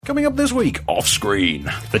Coming up this week, off-screen.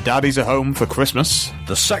 The daddies are home for Christmas.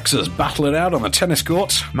 The sexers battle it out on the tennis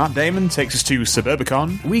court. Matt Damon takes us to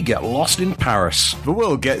Suburbicon. We get lost in Paris. The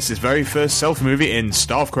world gets its very first self-movie in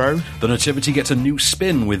Star of Crow. The Nativity gets a new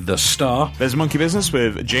spin with The Star. There's Monkey Business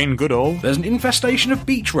with Jane Goodall. There's an infestation of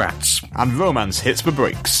beach rats. And romance hits the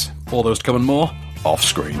brakes. All those to come and more,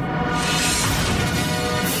 off-screen.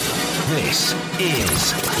 This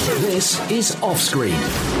is Off-Screen.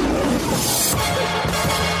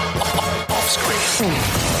 Off-Screen.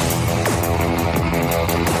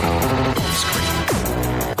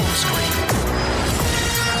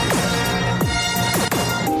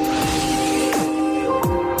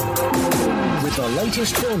 With the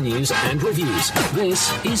latest film news and reviews,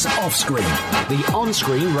 this is Off-Screen, the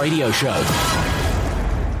on-screen radio show.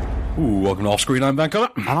 Ooh, welcome to Off-Screen, I'm Ben Connor.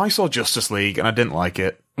 And I saw Justice League and I didn't like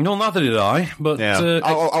it. No, neither did I, but... Yeah.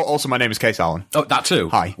 Also, my name is Case Allen. Oh, that too?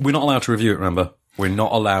 Hi. We're not allowed to review it, remember? We're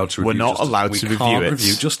not allowed to review We can't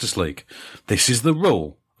review Justice League. This is the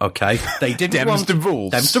rule, okay? They didn't Them's the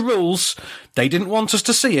rules. Them's the rules. They didn't want us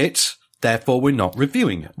to see it, therefore we're not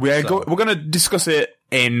reviewing it. We're going to discuss it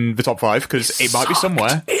in the top 5 because it might be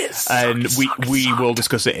somewhere, and we will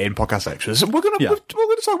discuss it in podcast extras. We're going to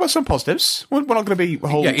talk about some positives. We're not going to be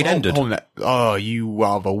it ended. Oh, you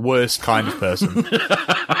are the worst kind of person.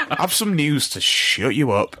 I have some news to shut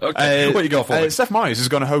you up. Okay, what you got for me? Seth Meyers is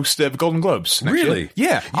going to host the Golden Globes next Really? year.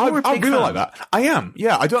 Yeah, I big really fan. like that. I am.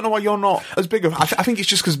 Yeah, I don't know why you're not as big of. I think it's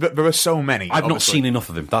just because there are so many. I've not obviously. seen enough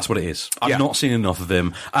of him. That's what it is. I've not seen enough of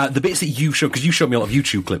him. The bits that you showed, because you showed me a lot of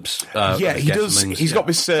YouTube clips. Yeah, he does. He's got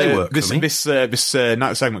this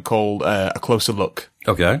night segment called A Closer Look.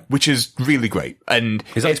 Okay. Which is really great. And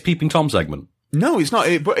is that his Peeping Tom segment? No, it's not.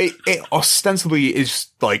 But it ostensibly is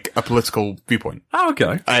like a political viewpoint. Oh,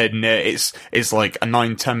 okay. And it's like a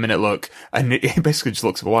 9-10 minute look, and it basically just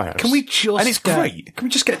looks at the White House. Can we just? And it's great. Can we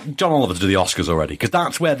just get John Oliver to do the Oscars already? Because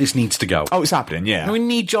that's where this needs to go. Oh, it's happening. Yeah. And we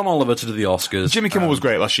need John Oliver to do the Oscars. Jimmy Kimmel was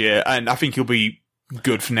great last year, and I think he'll be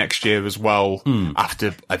good for next year as well,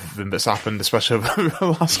 after everything that's happened, especially over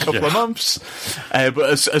the last couple of months. But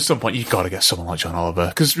at some point, you've got to get someone like John Oliver.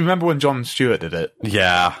 Because remember when Jon Stewart did it?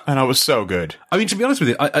 Yeah. And I was so good. I mean, to be honest with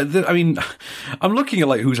you, I mean, I'm looking at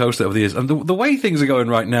like who's hosted over the years, and the way things are going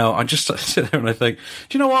right now, I just sit there and I think,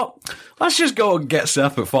 do you know what? Let's just go and get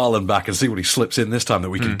Seth MacFarlane back and see what he slips in this time that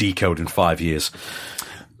we can decode in 5 years.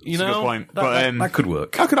 You know, a good point. That could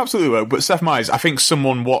work. That could absolutely work. But Seth Meyers, I think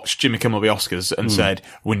someone watched Jimmy Kimmel at the Oscars and said,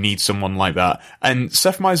 we need someone like that. And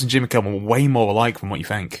Seth Meyers and Jimmy Kimmel are way more alike than what you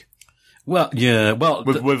think. Well, yeah, well...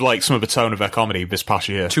 With like some of the tone of their comedy this past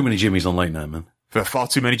year. Too many Jimmys on late night, man. There are far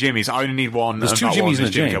too many Jimmys. I only need one. There's 2 Jimmys and a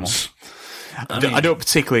James. I don't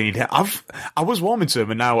particularly need him. I was warming to him,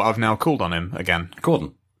 and I've now cooled on him again.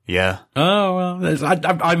 Gordon. Yeah. Oh, well,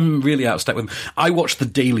 I'm really out of step with him. I watch The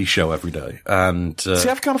Daily Show every day, and... See,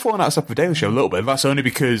 I've kind of fallen out of step with The Daily Show a little bit. That's only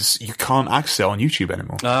because you can't access it on YouTube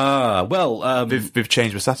anymore. Well... They've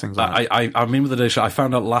changed the settings. I'm in with The Daily Show. I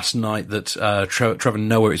found out last night that Trevor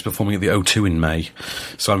Noah is performing at the O2 in May,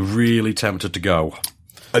 so I'm really tempted to go.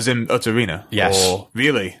 As in O2 Arena? Yes. Or,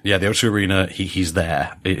 really? Yeah, the O2 Arena, he's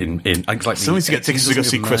there. Still need to get tickets to go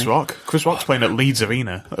see Chris Rock. Chris Rock's playing at Leeds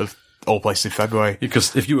Arena, of all places in February.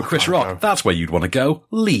 Because if you were Chris Rock, that's where you'd want to go.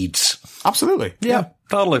 Leeds. Absolutely. Yeah.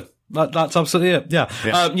 Totally. That's absolutely it. Yeah.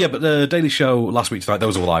 But the Daily Show last week tonight,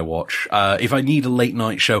 those are all I watch. If I need a late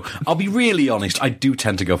night show, I'll be really honest, I do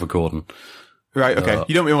tend to go for Cordon. Right, okay.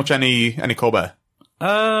 You don't really watch any Colbert?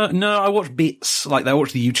 No, I watch bits. Like, I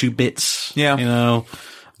watch the YouTube bits. Yeah. You know.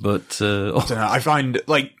 But, I don't know. I find,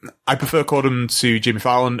 like, I prefer Cordon to Jimmy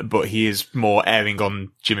Fallon, but he is more airing on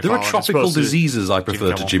Jimmy Fallon. There are tropical diseases I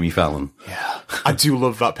prefer to Jimmy Fallon. Yeah. I do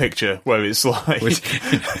love that picture where it's like...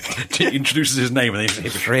 He introduces his name and they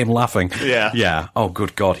portray him laughing. Yeah. Yeah. Oh,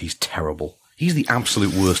 good God, he's terrible. He's the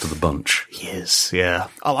absolute worst of the bunch. He is, yeah.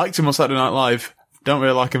 I liked him on Saturday Night Live. Don't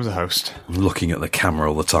really like him as a host. I'm looking at the camera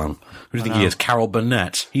all the time. Who do you think he is? Carol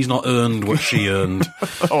Burnett. He's not earned what she earned.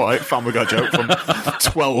 All right, Family Guy joke from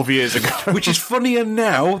 12 years ago. Which is funnier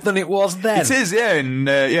now than it was then. It is, yeah. And,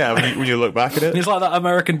 when you look back at it. It's like that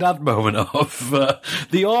American Dad moment of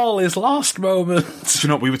the all is lost moment. Do you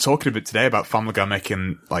know what we were talking about today about Family Guy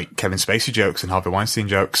making, like, Kevin Spacey jokes and Harvey Weinstein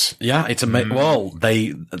jokes? Yeah, it's amazing. Well,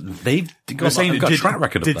 they've got a track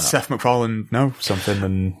record of that. Did Seth MacFarlane know something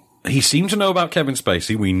and... He seemed to know about Kevin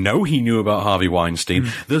Spacey. We know he knew about Harvey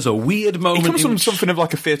Weinstein. There's a weird moment. He comes from something of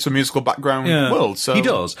like a theatre musical background world. So he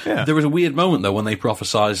does. Yeah. There was a weird moment though when they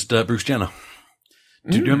prophesized Bruce Jenner.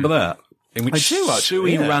 Do you remember that? In which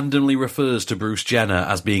Suey randomly refers to Bruce Jenner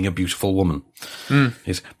as being a beautiful woman.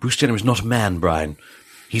 Bruce Jenner is not a man, Brian.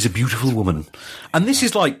 He's a beautiful woman. And this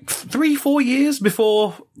is like 3-4 years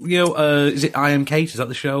before, is it I Am Kate? Is that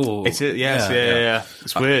the show? Or? It's it, yes, yeah.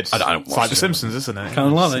 It's weird. I don't it's like The Simpsons, isn't it? Kind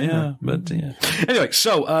of like it, yeah. But, yeah. Anyway,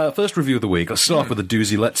 so, first review of the week. Let's start off with a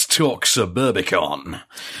doozy. Let's talk Suburbicon.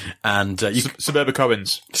 And,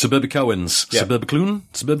 Suburbicoans. Suburbicoans. Yeah. Suburbicloon?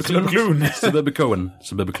 Suburbicloon.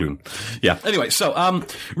 Suburbicloon. Yeah. Anyway, so,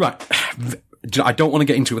 right. I don't want to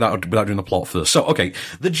get into it without doing the plot first. So, okay,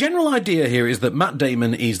 the general idea here is that Matt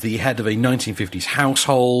Damon is the head of a 1950s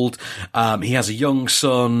household. He has a young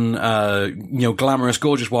son, glamorous,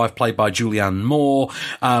 gorgeous wife played by Julianne Moore.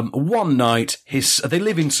 One night, they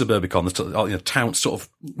live in Suburbicon, the town, sort of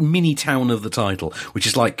mini town of the title, which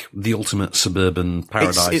is like the ultimate suburban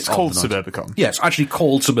paradise. It's called Suburbicon. Yeah, it's actually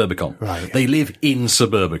called Suburbicon. Right. They live in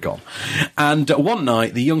Suburbicon. And one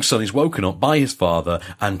night, the young son is woken up by his father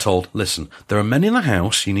and told, listen, there are men in the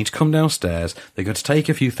house, you need to come downstairs, they're going to take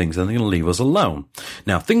a few things and they're going to leave us alone.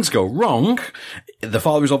 Now, things go wrong. The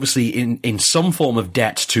father is obviously in some form of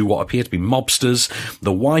debt to what appear to be mobsters.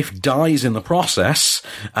 The wife dies in the process,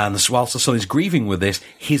 and whilst the son is grieving with this,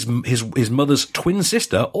 his mother's twin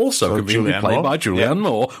sister, also conveniently played by Julianne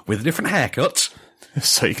Moore, with a different haircut.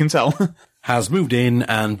 So you can tell. Has moved in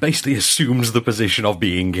and basically assumes the position of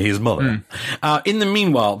being his mother. In the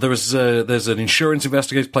meanwhile, there's an insurance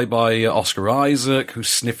investigator played by Oscar Isaac who's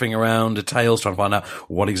sniffing around details, trying to find out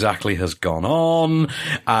what exactly has gone on.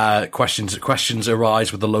 Questions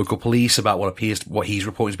arise with the local police about what he's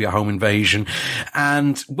reporting to be a home invasion.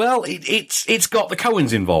 And, well, it's got the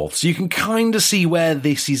Coens involved, so you can kind of see where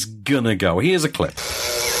this is gonna go. Here's a clip.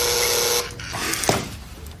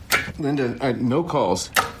 Linda, no calls.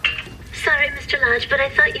 Sorry, Mr. Lodge, but I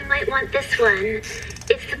thought you might want this one.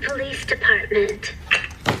 It's the police department.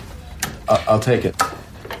 I'll take it.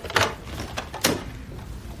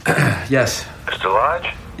 Yes. Mr.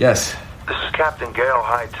 Lodge? Yes. This is Captain Gail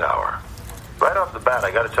Hightower. Right off the bat,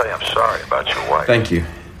 I gotta tell you I'm sorry about your wife. Thank you.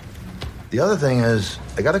 The other thing is,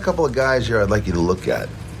 I got a couple of guys here I'd like you to look at.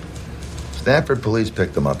 Stanford police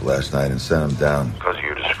picked them up last night and sent them down. Because of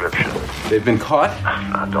your description. They've been caught?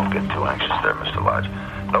 Now, don't get too anxious there, Mr. Lodge.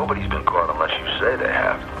 Nobody's been caught unless you say they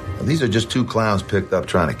have. Well, these are just two clowns picked up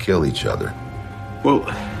trying to kill each other. Well,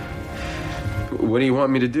 what do you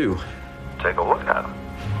want me to do? Take a look at them.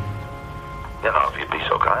 If you'd be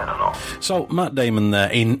so kind and all. So, Matt Damon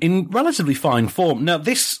there, in relatively fine form. Now,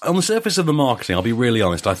 this, on the surface of the marketing, I'll be really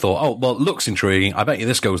honest, I thought, oh, well, it looks intriguing. I bet you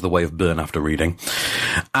this goes the way of Burn after reading.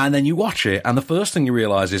 And then you watch it, and the first thing you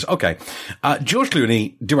realise is, okay, George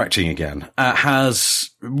Clooney, directing again,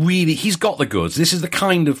 he's got the goods. This is the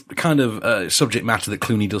kind of subject matter that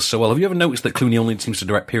Clooney does so well. Have you ever noticed that Clooney only seems to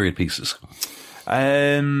direct period pieces?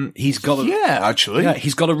 He's got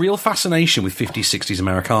he's got a real fascination with 50s, 60s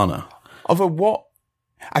Americana. Although what?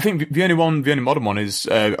 I think the only modern one is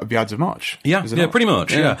The Ides of March. Yeah, pretty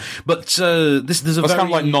much. Yeah, but there's a kind of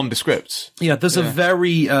like nondescript. Yeah, there's a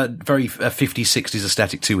very 50s, 60s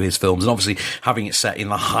aesthetic to his films, and obviously having it set in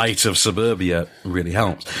the height of suburbia really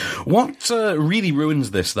helps. What really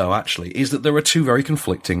ruins this, though, actually, is that there are two very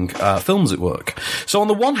conflicting films at work. So on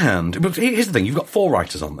the one hand, but here's the thing: you've got four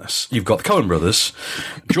writers on this. You've got the Coen brothers,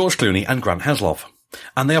 George Clooney, and Grant Heslov.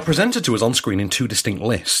 And they are presented to us on screen in two distinct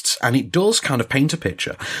lists, and it does kind of paint a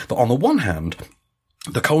picture that on the one hand,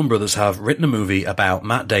 the Coen brothers have written a movie about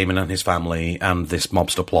Matt Damon and his family and this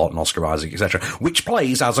mobster plot and Oscar Isaac, etc., which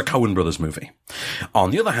plays as a Coen brothers movie. On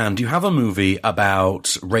the other hand, you have a movie about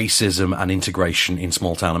racism and integration in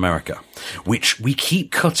small-town America, which we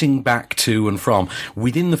keep cutting back to and from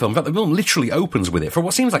within the film. In fact, the film literally opens with it. For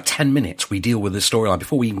what seems like 10 minutes, we deal with this storyline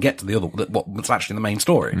before we even get to what's actually the main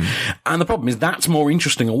story. And the problem is that's more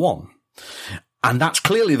interesting a one. And that's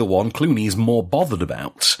clearly the one Clooney is more bothered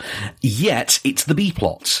about. Yet, it's the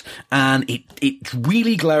B-plot. And it's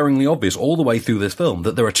really glaringly obvious all the way through this film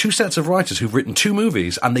that there are two sets of writers who've written two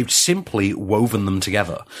movies and they've simply woven them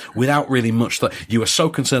together without really much thought. You are so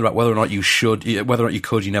concerned about whether or not you should, whether or not you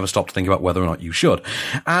could, you never stop to think about whether or not you should.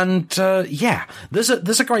 And, there's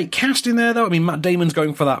a great cast in there though. I mean, Matt Damon's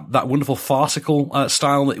going for that wonderful farcical,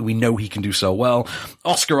 style that we know he can do so well.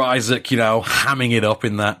 Oscar Isaac, hamming it up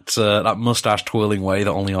in that mustache twirling way that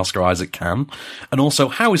only Oscar Isaac can. And also,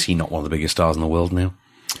 how is he not one of the biggest stars in the world now?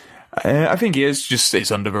 I think he is, just it's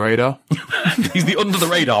under the radar. He's the under the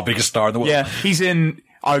radar biggest star in the world. Yeah, he's in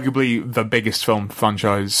arguably the biggest film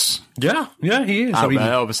franchise. Yeah, he is.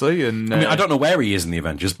 There, obviously. And I don't know where he is in the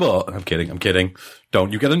Avengers, but I'm kidding.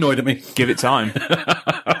 Don't you get annoyed at me. Give it time.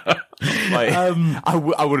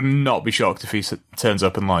 I would not be shocked if he turns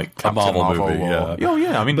up in like a Marvel movie. Yeah. Oh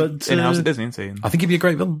yeah, I mean, but, in-house at Disney, isn't he? I think he'd be a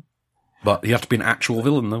great villain. But you have to be an actual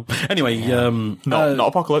villain, though. Anyway, Not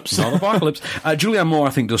Apocalypse. Not Apocalypse. Julianne Moore,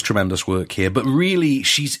 I think, does tremendous work here, but really,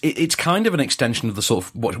 it's kind of an extension of the sort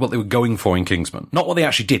of what they were going for in Kingsman. Not what they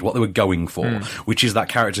actually did, what they were going for, which is that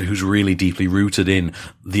character who's really deeply rooted in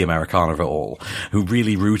the Americana of it all, who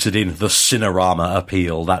really rooted in the Cinerama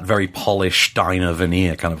appeal, that very polished diner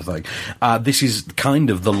veneer kind of thing. This is kind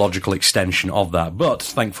of the logical extension of that, but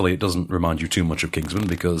thankfully it doesn't remind you too much of Kingsman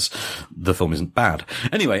because the film isn't bad.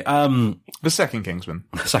 Anyway, The second Kingsman.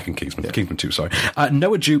 Kingsman 2, sorry.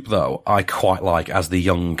 Noah Jupe, though, I quite like as the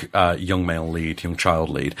young male lead, young child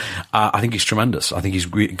lead. I think he's tremendous. I think he's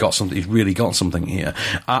really got something here.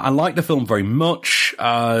 I like the film very much.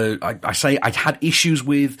 I say I had issues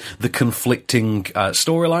with the conflicting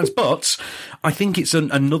storylines, but I think it's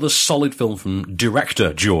another solid film from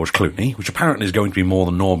director George Clooney, which apparently is going to be more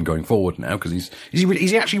the norm going forward now, because is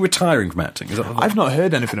he actually retiring from acting? Is that I've not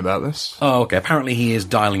heard anything about this. Oh, okay. Apparently he is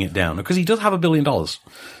dialing it down, because he does have $1 billion.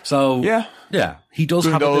 So, yeah, he does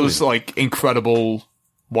have $1 billion. Like, incredible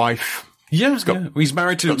wife. Yeah, he's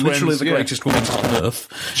married to literally the greatest woman on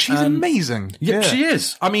earth. She's amazing. Yeah, she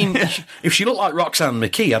is. I mean, if she looked like Roxanne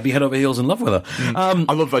McKee, I'd be head over heels in love with her.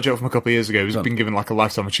 I love that joke from a couple of years ago. He's been given like a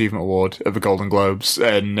Lifetime Achievement Award at the Golden Globes,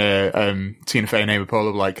 and Tina Fey and Amy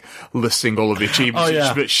Poehler were like listing all of the achievements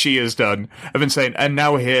that she has done. I've been saying, and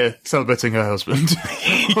now we're here celebrating her husband.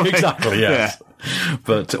 Exactly, yes. Yeah.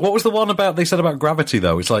 But what was the one they said about Gravity,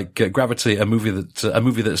 though? It's like Gravity, a movie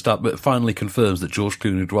that finally confirms that George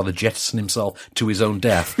Clooney would rather jettison himself to his own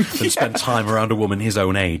death than spend time around a woman his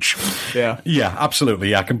own age. Yeah. Yeah, absolutely.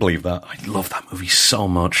 Yeah, I can believe that. I love that movie so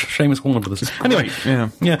much. Seamus Warner Brothers. Anyway.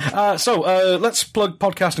 Yeah. So, let's plug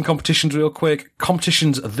podcast and competitions real quick.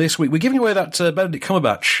 Competitions this week. We're giving away that Benedict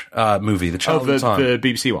Cumberbatch movie, The Child in Time. The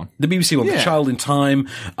BBC one. The BBC one, The Child in Time.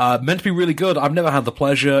 Meant to be really good. I've never had the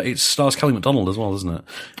pleasure. It stars Kelly MacDonald as well, doesn't it?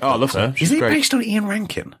 Oh, I love her. Is it based on Ian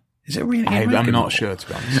Rankin? Is it really Ian Rankin? I'm not sure, to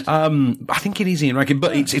be honest. I think it is Ian Rankin,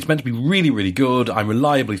 but it's meant to be really, really good. I'm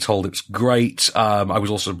reliably told it's great. I was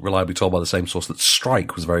also reliably told by the same source that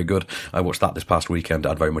Strike was very good. I watched that this past weekend.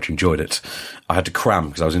 I'd very much enjoyed it. I had to cram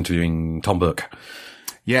because I was interviewing Tom Burke.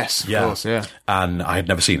 Yes, of course, yeah. And I had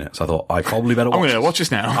never seen it, so I thought, I probably better watch I'm going to watch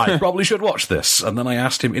this now. I probably should watch this. And then I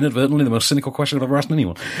asked him inadvertently the most cynical question I've ever asked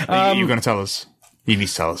anyone. You're going to tell us? You need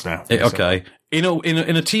to tell us now. Okay. In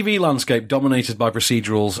a TV landscape dominated by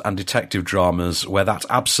procedurals and detective dramas, where that's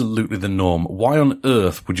absolutely the norm, why on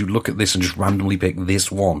earth would you look at this and just randomly pick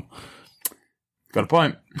this one? Got a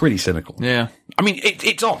point. Pretty cynical. Yeah. I mean,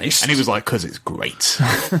 it's honest. And he was like, because it's great.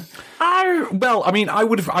 I'll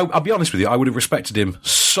be honest with you, I would have respected him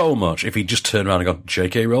so much if he'd just turned around and gone,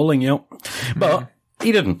 J.K. Rowling, But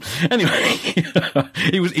he didn't. Anyway,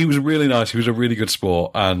 he was really nice. He was a really good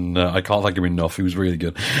sport, and I can't thank him enough. He was really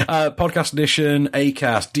good. Podcast Edition,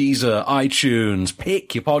 Acast, Deezer, iTunes.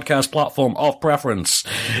 Pick your podcast platform of preference,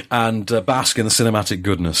 and bask in the cinematic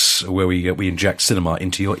goodness where we inject cinema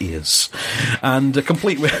into your ears, and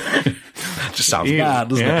complete with. Just sounds bad,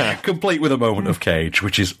 doesn't it? Complete with a moment of Cage,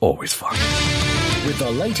 which is always fun. With the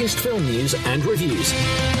latest film news and reviews,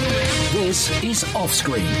 this is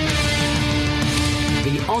Offscreen,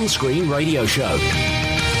 the on-screen radio show.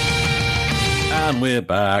 And we're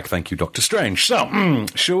back. Thank you, Dr. Strange. So,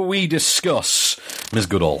 shall we discuss Ms.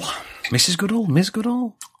 Goodall? Mrs. Goodall? Ms.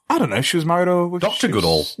 Goodall? I don't know. She was married over... Dr.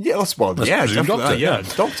 Goodall. Yeah, that's well. Yeah, Doctor. Yeah,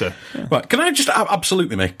 Doctor. Yeah. Right, can I just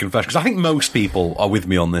absolutely make a confession? Because I think most people are with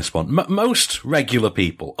me on this one. Most regular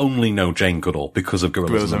people only know Jane Goodall because of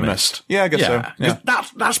Gorillas in the Mist. Yeah, I guess so. Yeah.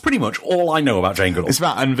 That's pretty much all I know about Jane Goodall. It's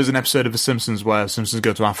about, and there's an episode of The Simpsons where Simpsons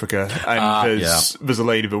go to Africa, and there's a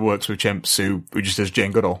lady that works with chimps who just does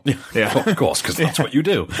Jane Goodall. Yeah. Of course, because that's what you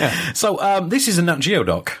do. Yeah. So, this is a Nat Geo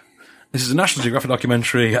doc. This is a National Geographic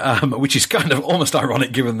documentary, which is kind of almost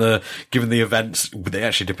ironic given the events they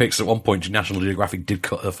actually depicts. At one point, National Geographic did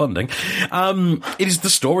cut her funding. It is the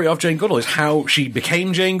story of Jane Goodall. It's how she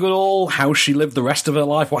became Jane Goodall, how she lived the rest of her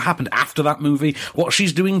life, what happened after that movie, what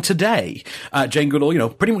she's doing today. Jane Goodall,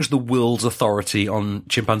 pretty much the world's authority on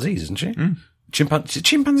chimpanzees, isn't she?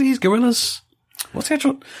 Chimpanzees, gorillas? What's the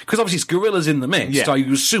actual? Because obviously it's gorillas in the mix. Yeah. So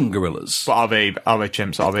you assume gorillas. But are they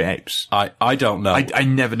chimps? Are they apes? I don't know. I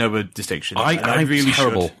never know the distinction. I'm really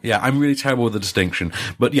terrible. Should. Yeah, I'm really terrible with the distinction.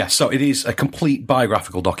 But yes, so it is a complete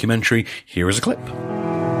biographical documentary. Here is a clip. The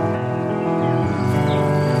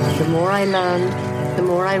more I learned, the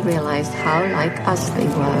more I realized how like us they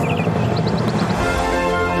were.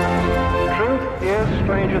 Truth is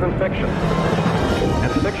stranger than fiction,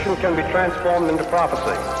 and fiction can be transformed into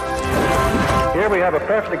prophecy. Here we have a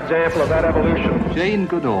perfect example of that evolution. Jane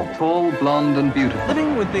Goodall, tall, blonde and beautiful.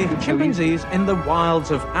 Living with the chimpanzees in the wilds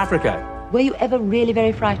of Africa. Were you ever really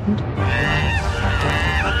very frightened?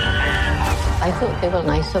 I thought they were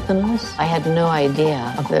nicer than us. I had no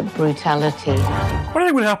idea of their brutality. What do you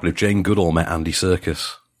think would happen if Jane Goodall met Andy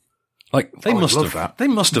Serkis? Like, they must have met. They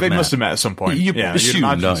must have met at some point. You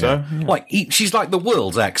assume, don't so. you? Like, she's like the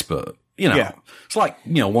world's expert. You know, it's like,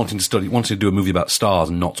 wanting to do a movie about stars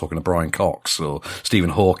and not talking to Brian Cox or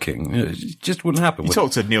Stephen Hawking. It just wouldn't happen. You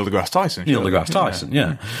talked to Neil deGrasse Tyson. Neil deGrasse Tyson,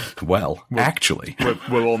 yeah. Well, actually.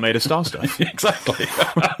 We're all made of star stuff. Exactly.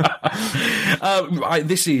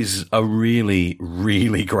 This is a really,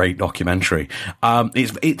 really great documentary.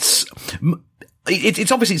 It's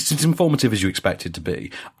obviously it's as informative as you expect it to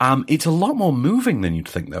be. It's a lot more moving than you'd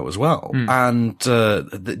think, though, as well. And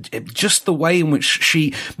just the way in which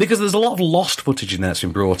because there's a lot of lost footage in there that's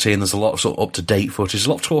been brought in. There's a lot of sort of up to date footage. There's a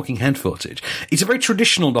lot of talking head footage. It's a very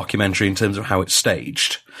traditional documentary in terms of how it's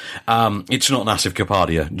staged. It's not an Asif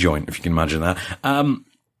Kapadia joint, if you can imagine that.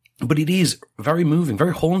 But it is very moving,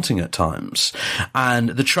 very haunting at times. And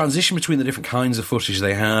the transition between the different kinds of footage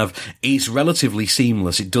they have is relatively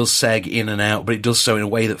seamless. It does seg in and out, but it does so in a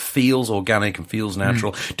way that feels organic and feels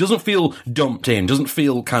natural. It doesn't feel dumped in, it doesn't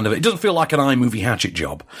feel like an iMovie Hatchet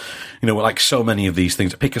job. Like so many of these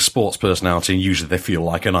things, pick a sports personality and usually they feel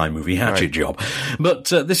like an iMovie Hatchet job. But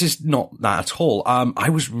this is not that at all. I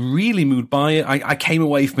was really moved by it. I came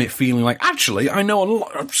away from it feeling like, actually, I know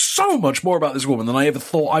so much more about this woman than I ever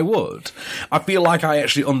thought I would. I feel like I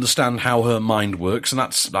actually understand how her mind works, and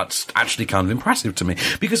that's actually kind of impressive to me.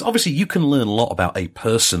 Because obviously you can learn a lot about a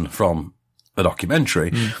person from a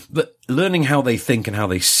documentary, but learning how they think and how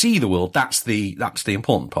they see the world, that's the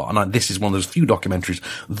important part. And this is one of those few documentaries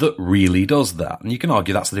that really does that. And you can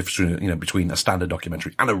argue that's the difference between a standard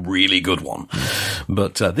documentary and a really good one.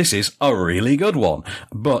 But this is a really good one.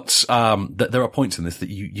 But there are points in this that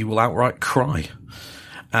you will outright cry.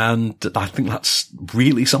 And I think that's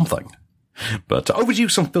really something. But over to you,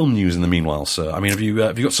 some film news in the meanwhile, sir. I mean, have you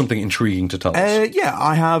got something intriguing to tell us? Yeah,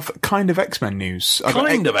 I have kind of X-Men news.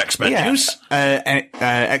 X-Men news?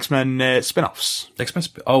 X-Men spin-offs.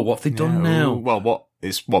 What have they done now? Well, what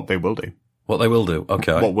they will do. What they will do,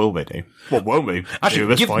 okay. What will they do? What won't they?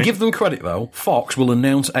 Actually, give them credit, though. Fox will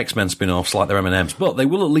announce X-Men spin-offs like they're M&Ms, but they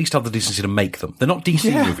will at least have the decency to make them. They're not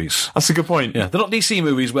DC movies. That's a good point. Yeah, they're not DC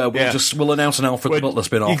movies where we'll announce an Alfred the Butler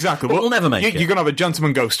spin-off. Exactly. But we'll never make it. You're going to have a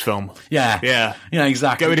Gentleman Ghost film. Yeah. Yeah. Yeah,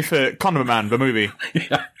 exactly. Get ready for Condiment Man, the movie.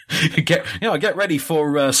 Yeah. Get ready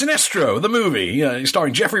for Sinestro, the movie,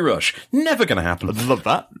 starring Jeffrey Rush. Never going to happen. I'd love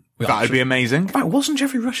that. That would be amazing. In fact, wasn't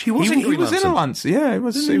Jeffrey Rush? He was in Green Lantern. He was in a Lance. Yeah, he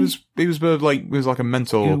was like a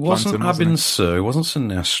mentor. He wasn't Lantern, Abin Sur. He wasn't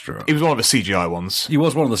Sinestro. He was one of the CGI ones. He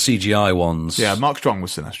was one of the CGI ones. Yeah, Mark Strong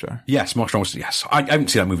was Sinestro. Yes, Mark Strong was. Yes, I haven't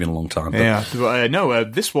seen that movie in a long time. But. Yeah,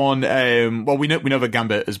 this one. We know that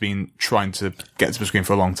Gambit has been trying to get to the screen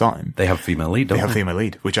for a long time. They have a female lead. They have a female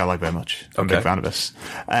lead, which I like very much. I'm a big fan of this.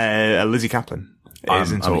 Lizzie Kaplan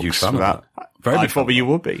is in talks. I'm a huge fan of that. I thought you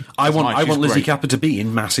would be. I want Lizzie Kaplan to be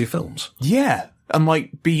in massive films. Yeah. And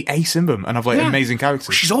be ace in them and have amazing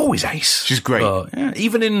characters. She's always ace. She's great.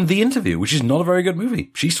 Even in The Interview, which is not a very good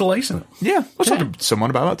movie, she's still ace in it. Yeah. I was talking to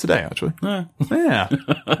someone about that today, actually. Yeah.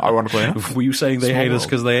 Ironically enough. Were you saying they hate us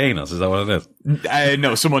because they ain't us? Is that what it is?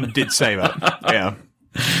 No, someone did say that. Yeah.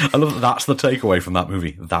 I love that that's the takeaway from that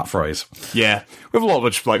movie, that phrase. Yeah. We have a lot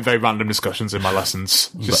of very random discussions in my lessons.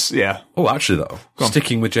 Oh, actually though,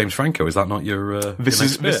 sticking with James Franco, is that not your This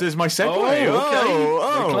is my segue.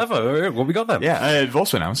 Oh, okay. Clever. What we got then? Yeah, they've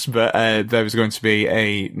also announced but there is going to be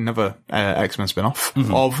another X-Men spin-off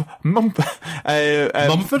of Mumford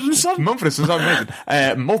and Son? Mumford and Son,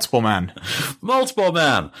 amazing. Multiple Man. Multiple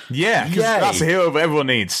Man. Yeah, because that's a hero that everyone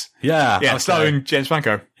needs. Yeah. Yeah, starring James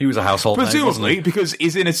Franco. He was a household name, wasn't he? Because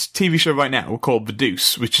he's in a TV show right now called The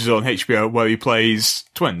Deuce, which is on HBO, where he plays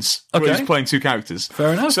twins. Okay. Where he's playing two characters.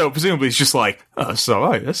 Fair enough. So presumably it's just that's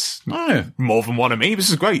alright, that's more than one of me, this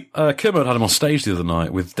is great. Kermit had him on stage the other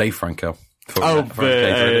night with Dave Franco.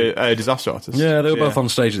 The Disaster Artist. Yeah, they were both on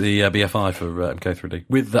stage at the BFI for MK3D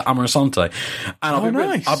with Amor Asante.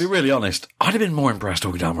 And I'll be really honest, I'd have been more impressed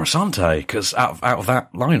talking to Amor Asante because out of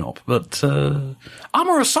that lineup. But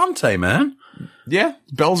Amor Asante, man. Yeah,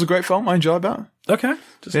 Belle's a great film. I enjoyed that. Okay.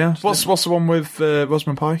 What's the one with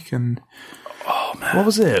Rosamund Pike and... Oh, man. What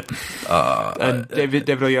was it? David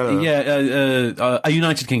Oyelowo. Yeah, A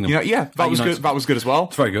United Kingdom. Yeah, that was good. That was good as well.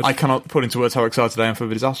 It's very good. I cannot put into words how excited I am for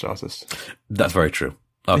The Disaster Artist. That's very true.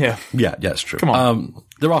 Okay. Yeah, it's true. Come on.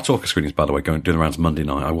 There are talker screenings, by the way, doing the rounds Monday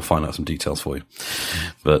night. I will find out some details for you.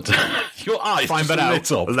 But your eyes Find just that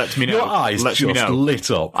lit out. up. Let me know. Your eyes Let me just know.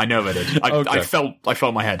 lit up. I know it did. I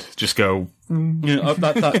felt my head just go. Yeah,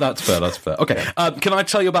 that's fair. That's fair. Okay, can I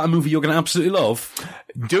tell you about a movie you're going to absolutely love?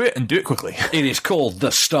 Do it and do it quickly. It is called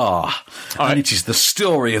The Star, and it is the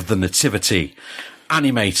story of the Nativity,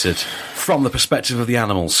 animated from the perspective of the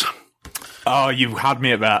animals. Oh, you had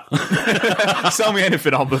me at that. Sell me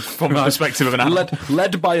anything from the perspective of an animal.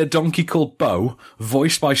 Led by a donkey called Bo,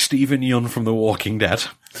 voiced by Stephen Yeun from The Walking Dead,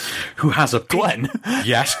 who has a... Glenn?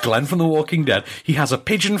 Yes, Glenn from The Walking Dead. He has a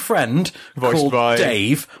pigeon friend called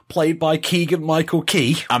Dave, played by Keegan-Michael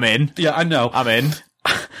Key. I'm in. Yeah, I know. I'm in.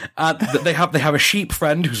 They have a sheep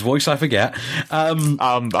friend whose voice I forget. I'm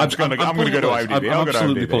going to go to IMDb. I'm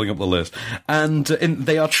absolutely pulling up the list. And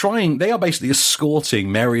they are basically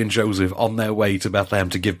escorting Mary and Joseph on their way to Bethlehem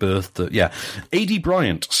to give birth to, A.D.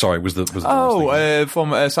 Bryant, was the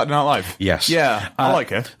from Saturday Night Live. Yes. Yeah, I like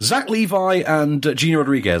her. Zach Levi and Gina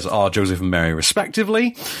Rodriguez are Joseph and Mary,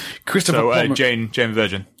 respectively. Christopher Plummer... Jane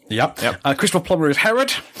Virgin. Yep. Christopher Plummer is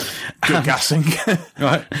Herod. Good casting.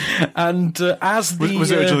 Right. And as the...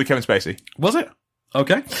 Was it originally Kevin Spacey? Was it?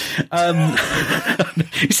 Okay.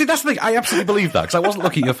 You see, that's the thing. I absolutely believe that, because I wasn't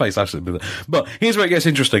looking at your face. I absolutely believe that. But here's where it gets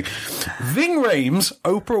interesting. Ving Rhames,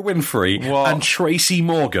 Oprah Winfrey, and Tracy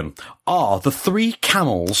Morgan are the three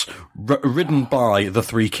camels ridden by the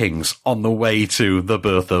three kings on the way to the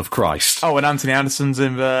birth of Christ. Oh, and Anthony Anderson's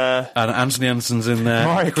in there. And Anthony Anderson's in there.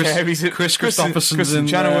 Mariah Carey's Chris Christopherson's in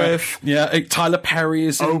Chenoweth. there. Yeah, Tyler Perry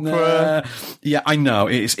is in there. Oprah. Yeah, I know.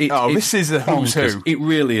 This is a who's who. It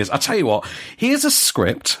really is. I tell you what. Here's a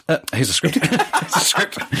script. Here's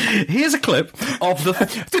a clip of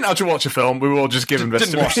the... Didn't actually watch a film. We were all just given this.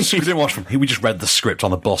 Didn't watch them. We just read the script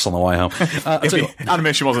on the bus on the way home.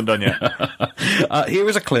 Animation wasn't done yet. Here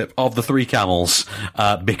is a clip of the three camels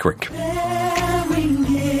bickering.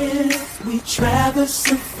 We traverse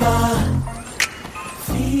so far,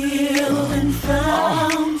 field and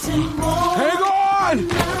fountain. Hang on!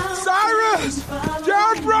 Cyrus!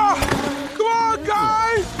 Deborah! Come on,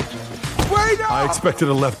 guys! Wait up! I expected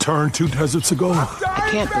a left turn 2 deserts ago. I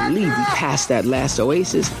can't believe we passed that last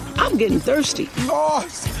oasis. I'm getting thirsty.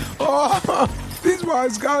 Lost! Oh, these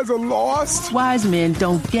wise guys are lost. Wise men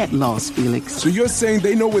don't get lost, Felix. So you're saying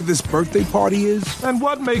they know where this birthday party is? And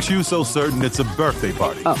what makes you so certain it's a birthday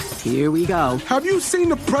party? Oh, here we go. Have you seen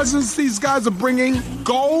the presents these guys are bringing?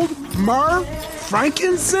 Gold? Myrrh?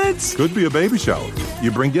 Frankincense? Could be a baby shower. You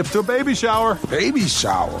bring gifts to a baby shower. Baby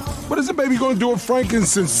shower? What is a baby going to do with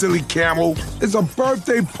frankincense, silly camel? It's a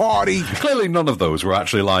birthday party. Clearly none of those were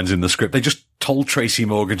actually lines in the script. They just told Tracy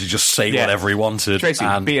Morgan to just say whatever he wanted. Tracy,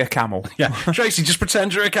 be a camel. Yeah, Tracy, just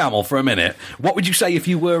pretend you're a camel for a minute. What would you say if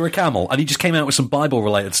you were a camel? And he just came out with some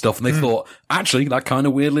Bible-related stuff, and they thought, actually, that kind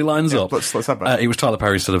of weirdly lines up. Let's have that. It was Tyler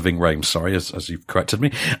Perry instead of Ving Rhames, sorry, as you've corrected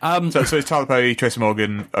me. So it's Tyler Perry, Tracy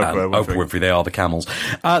Morgan, Oprah Winfrey. They are the camels.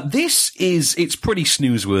 It's pretty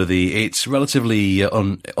snoozeworthy. It's relatively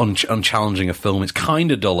unchallenging a film. It's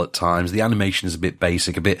kind of dull at times. The animation is a bit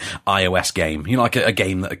basic, a bit iOS game. You know, like a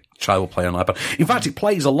game that a child will play on iPad. In fact, it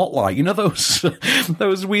plays a lot like, you know,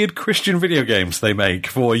 those weird Christian video games they make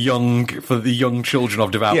for the young children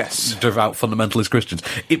of devout fundamentalist Christians.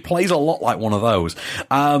 It plays a lot like one of those.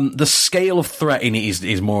 The scale of threat in it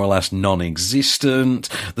is more or less non-existent.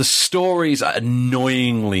 The stories are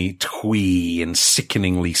annoyingly twee and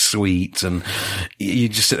sickeningly sweet, and you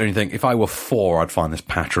just sit there and think, if I were 4, I'd find this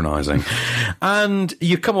patronising. And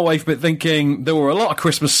you come away from it thinking there were a lot of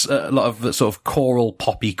Christmas, a lot of sort of choral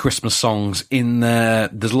poppy Christmas songs in there.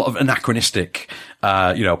 There's a lot of anachronistic,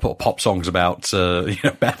 pop songs about,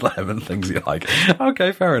 Bethlehem and things you like.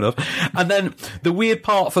 Okay, fair enough. And then the weird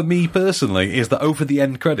part for me personally is that over the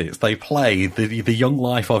end credits, they play the young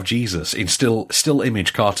life of Jesus in still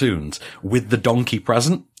image cartoons with the donkey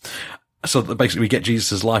present. So that basically we get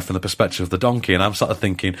Jesus' life from the perspective of the donkey, and I'm sort of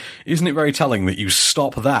thinking, isn't it very telling that you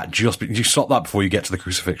stop that before you get to the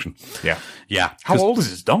crucifixion? Yeah. Yeah. How old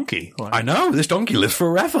is this donkey? I know, this donkey lives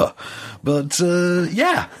forever. But,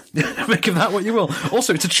 make of that what you will.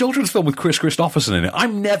 Also, it's a children's film with Chris Christopherson in it.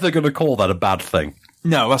 I'm never going to call that a bad thing.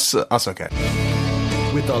 No, that's okay.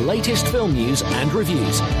 With the latest film news and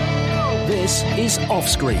reviews, this is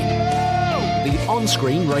Offscreen, the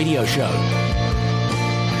on-screen radio show.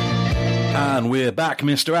 And we're back,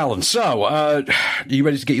 Mr. Allen. So, are you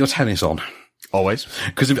ready to get your tennis on? Always.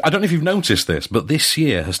 Because I don't know if you've noticed this, but this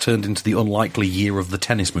year has turned into the unlikely year of the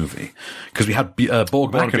tennis movie. Because we had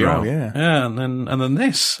Borg McEnroe. Yeah, and then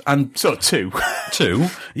this. And so 2. 2.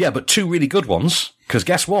 Yeah, but 2 really good ones. Because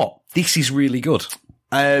guess what? This is really good.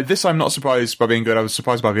 This I'm not surprised by being good. I was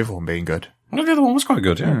surprised by the other one being good. The other one was quite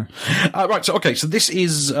good, yeah. Right, so this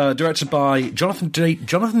is directed by Jonathan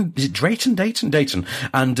is it Dayton,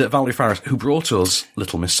 and Valerie Faris, who brought us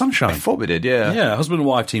Little Miss Sunshine. I thought we did, yeah. Yeah, husband and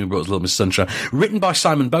wife team who brought us Little Miss Sunshine. Written by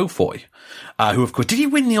Simon Beaufoy, who, of course, did he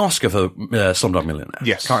win the Oscar for Slumdog Millionaire?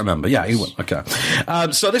 Yes. Can't remember. Yeah, he won. Okay.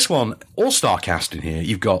 So this one, all-star cast in here.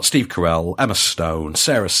 You've got Steve Carell, Emma Stone,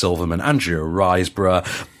 Sarah Silverman, Andrea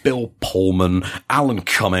Riseborough, Bill Pullman, Alan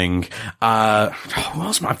Cumming, who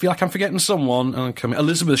else? I feel like I'm forgetting someone.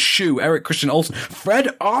 Elizabeth Shue, Eric Christian Olsen, Fred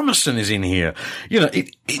Armisen is in here. You know,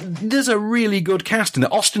 there's a really good cast in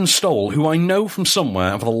there. Austin Stoll, who I know from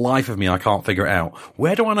somewhere, and for the life of me, I can't figure it out.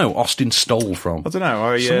 Where do I know Austin Stoll from? I don't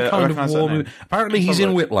know. Some kind of war movie. Apparently, he's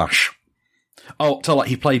in Whiplash. Oh, so like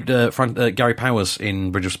he played Gary Powers in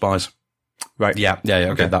Bridge of Spies. Right. Yeah,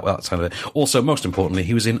 okay. That's kind of it. Also, most importantly,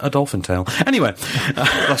 he was in A Dolphin Tale. Anyway.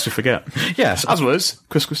 Lest you forget. Yes. As was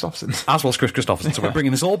Chris Christopherson. As was Chris Christopherson. So we're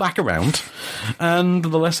bringing this all back around. And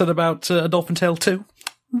the less said about A Dolphin Tale 2,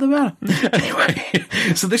 the better.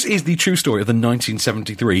 Anyway, so this is the true story of the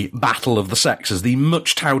 1973 Battle of the Sexes, the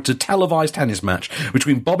much-touted televised tennis match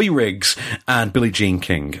between Bobby Riggs and Billie Jean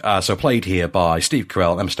King. So played here by Steve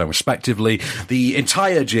Carell and Emma Stone, respectively. The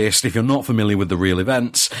entire gist, if you're not familiar with the real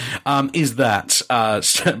events, is that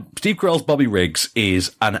Steve Carell's Bobby Riggs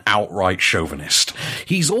is an outright chauvinist.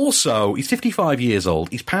 He's 55 years old.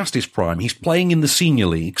 He's past his prime. He's playing in the senior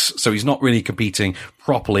leagues, so he's not really competing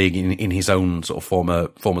properly in his own sort of former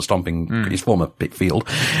stomping, his former big field.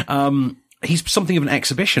 He's something of an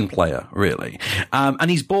exhibition player, really. And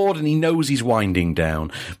he's bored and he knows he's winding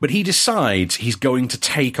down. But he decides he's going to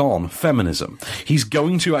take on feminism. He's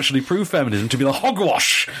going to actually prove feminism to be the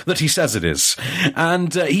hogwash that he says it is.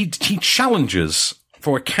 And he challenges,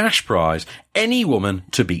 for a cash prize, any woman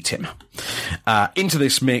to beat him. Into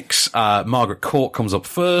this mix, Margaret Court comes up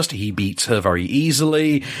first. He beats her very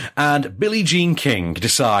easily. And Billie Jean King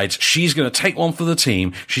decides she's going to take one for the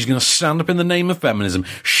team. She's going to stand up in the name of feminism.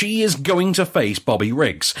 She is going to face Bobby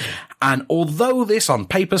Riggs. And although this on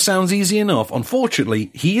paper sounds easy enough,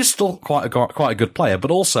 unfortunately, he is still quite a good player.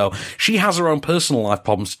 But also, she has her own personal life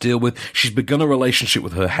problems to deal with. She's begun a relationship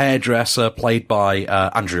with her hairdresser, played by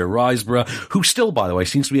Andrea Riseborough, who still, by the way,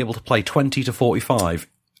 seems to be able to play 20 to 45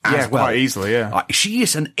 as well. Quite easily, yeah. She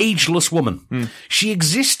is an ageless woman. She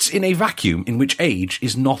exists in a vacuum in which age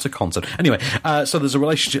is not a concept. Anyway, so there's a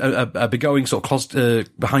relationship, a begoing sort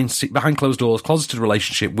of behind closed doors, closeted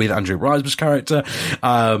relationship with Andrea Riseborough's character.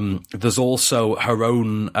 There's also her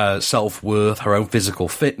own self-worth, her own physical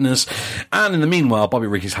fitness. And in the meanwhile, Bobby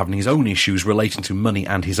Riggs is having his own issues relating to money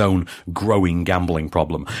and his own growing gambling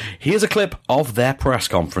problem. Here's a clip of their press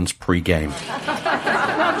conference pre-game.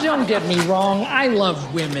 Don't get me wrong, I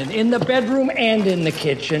love women, in the bedroom and in the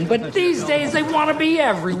kitchen, but these days they want to be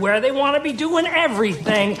everywhere. They want to be doing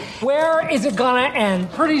everything. Where is it gonna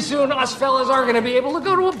end? Pretty soon us fellas aren't going to be able to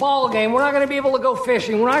go to a ball game. We're not going to be able to go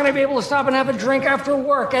fishing. We're not going to be able to stop and have a drink after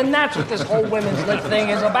work, and that's what this whole women's lib thing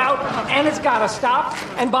is about, and it's got to stop,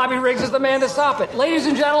 and Bobby Riggs is the man to stop it. Ladies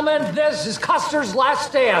and gentlemen, this is Custer's last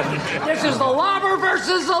stand. This is the lobber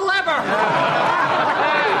versus the lever.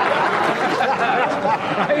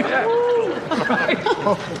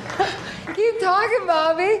 Keep talking,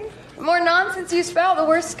 Bobby. The more nonsense you spout, the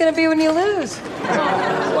worse it's going to be when you lose.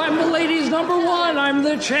 Well, I'm the ladies' number one. I'm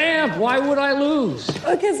the champ. Why would I lose?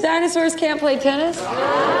 Because dinosaurs can't play tennis.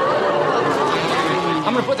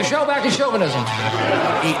 I'm going to put the show back in chauvinism.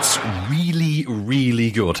 It's really,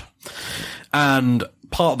 really good. And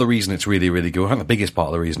part of the reason it's really, really good, I think the biggest part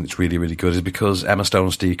of the reason it's really, really good is because Emma Stone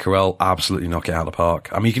and Steve Carell absolutely knock it out of the park.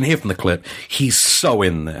 I mean, you can hear from the clip, he's so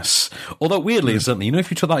in this. Although weirdly, certainly, you know,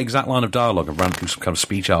 if you took that exact line of dialogue and ran through some kind of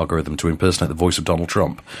speech algorithm to impersonate the voice of Donald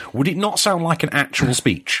Trump, would it not sound like an actual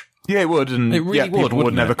speech? Yeah, it would, and it really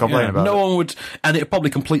would never complain about it. No one would, and it'd probably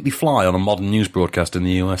completely fly on a modern news broadcast in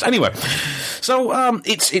the US. Anyway, so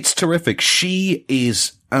it's terrific. She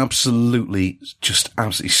is absolutely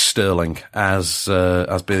sterling as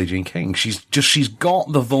Billie Jean King. She's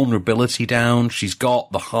got the vulnerability down. She's got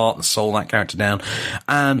the heart and soul of that character down.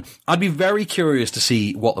 And I'd be very curious to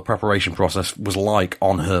see what the preparation process was like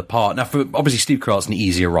on her part. Now, for obviously Steve Carell, it's an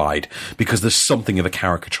easier ride because there's something of a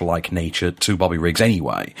caricature-like nature to Bobby Riggs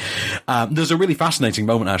anyway. There's a really fascinating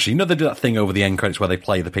moment, actually. You know, they do that thing over the end credits where they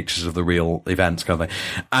play the pictures of the real events kind of thing.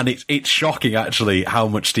 And it's shocking, actually, how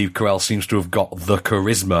much Steve Carell seems to have got the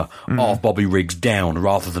charisma charisma of Bobby Riggs down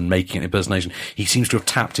rather than making an impersonation. He seems to have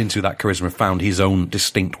tapped into that charisma, found his own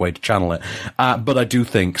distinct way to channel it. But I do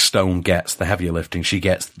think Stone gets the heavier lifting. She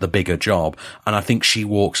gets the bigger job, and I think she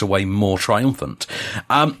walks away more triumphant.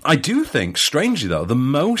 I do think, strangely though, the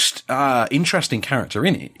most interesting character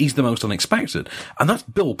in it is the most unexpected, and that's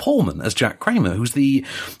Bill Pullman as Jack Kramer, who's the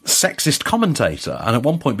sexist commentator, and at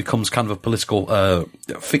one point becomes kind of a political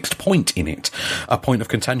fixed point in it, a point of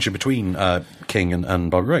contention between King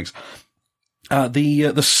and Bobby Riggs.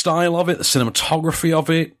 The style of it, the cinematography of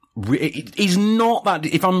it, is not that,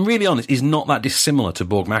 if I'm really honest, is not that dissimilar to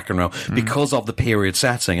Borg McEnroe because of the period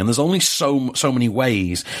setting. And there's only so many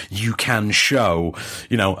ways you can show,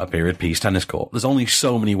 a period piece tennis court. There's only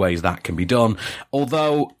so many ways that can be done.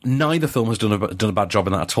 Although neither film has done a bad job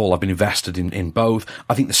in that at all. I've been invested in both.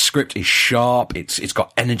 I think the script is sharp. It's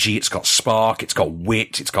got energy. It's got spark. It's got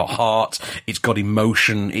wit. It's got heart. It's got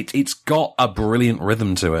emotion. It's got a brilliant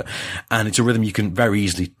rhythm to it. And it's a rhythm you can very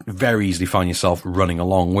easily find yourself running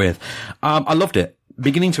along with. I loved it.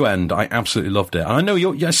 Beginning to end, I absolutely loved it. And I know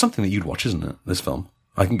it's something that you'd watch, isn't it, this film?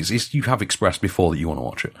 I think you have expressed before that you want to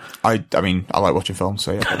watch it. I mean, I like watching films,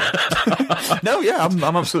 so yeah. No, yeah, I'm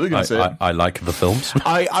absolutely going to see it. I like the films.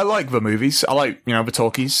 I like the movies. I like, the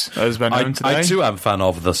talkies, as been known today. I too am a fan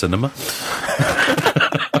of the cinema.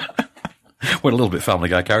 Went a little bit Family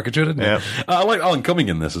Guy caricature, didn't it? Yeah. I like Alan Cumming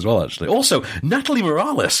in this as well, actually. Also, Natalie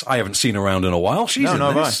Morales, I haven't seen around in a while. She's in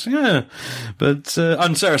this. Yeah. But,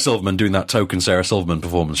 and Sarah Silverman doing that token Sarah Silverman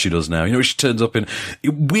performance she does now. She turns up in,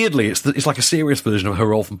 weirdly, it's like a serious version of her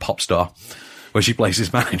role from Popstar, where she plays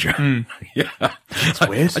his manager. Yeah. That's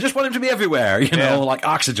weird. I just want him to be everywhere, like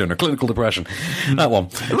Oxygen or Clinical Depression. That one.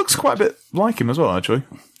 It looks quite a bit like him as well, actually.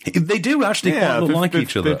 They do actually quite look like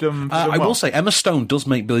each other. I will say Emma Stone does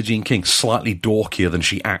make Billie Jean King slightly dorkier than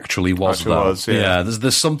she actually was, though. Yeah,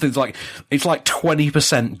 there's something it's like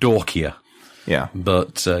 20% dorkier. Yeah.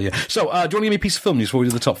 But, yeah. So, do you want to give me a piece of film news before we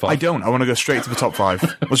do the top 5? I don't. I want to go straight to the top 5.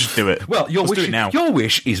 Let's just do it. Well, Let's do it now. Your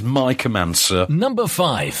wish is my command, sir. Number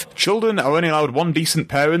 5. Children are only allowed one decent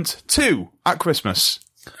parent, 2 at Christmas.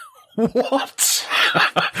 What?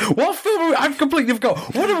 What film? I've completely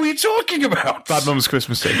forgot. What are we talking about? Bad Mum's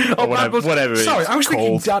Christmas Day. Or whatever it is. Sorry, I was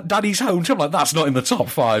thinking Daddy's Home. I'm like, that's not in the top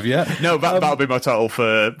 5 yet. No, that'll be my title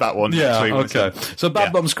for that one. Yeah, actually, okay. So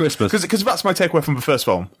Bad Mum's Christmas. Because that's my takeaway from the first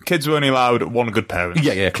film. Kids were only allowed one good parent.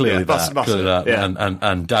 Yeah, clearly that. Clearly that. Yeah.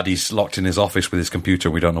 And Daddy's locked in his office with his computer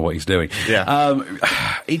and we don't know what he's doing. Yeah.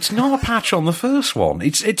 It's not a patch on the first one.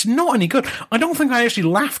 It's not any good. I don't think I actually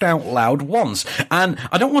laughed out loud once. And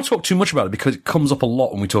I don't want to talk too much about it because it comes up a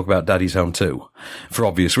lot when we talk about Daddy's Home 2, for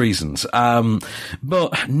obvious reasons.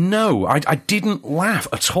 But no, I didn't laugh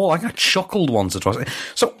at all. I think I chuckled once or twice.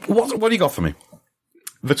 So what do you got for me?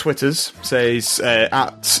 The Twitters says,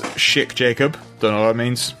 at Chick Jacob. Don't know what that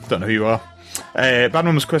means. Don't know who you are. Bad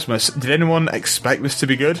Mum's Christmas. Did anyone expect this to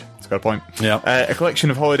be good? It's got a point. Yeah. A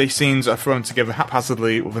collection of holiday scenes are thrown together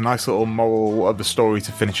haphazardly with a nice little moral of the story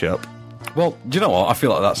to finish it up. Well, do you know what? I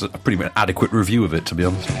feel like that's a pretty adequate review of it, to be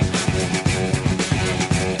honest.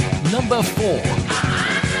 Number 4.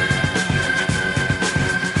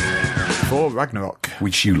 For Ragnarok.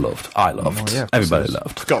 Which you loved. I loved. Oh, yeah, everybody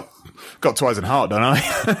loved. Got twice in heart, don't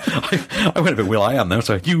I? I went a bit Will I Am there,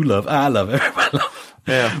 so you love, I love, everybody love.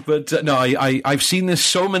 Yeah. But no, I've seen this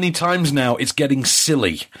so many times now, it's getting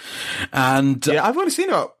silly. And yeah, I've only seen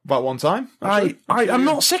it about one time. I'm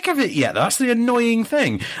not sick of it yet. That's the annoying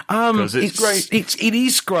thing. Because it's great. It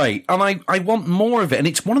is great. And I want more of it. And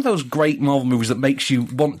it's one of those great Marvel movies that makes you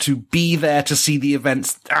want to be there to see the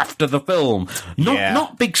events after the film.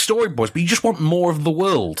 Not big storyboards, but you just want more of the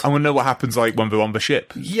world. I want to know what happens like when they're on the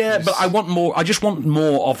ship. Yeah, but I want more. I just want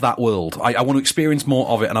more of that world. I want to experience more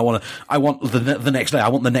of it, and I want the next day. I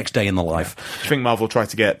want the next day in the life. Do you think Marvel tried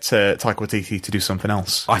to get Taika Waititi to do something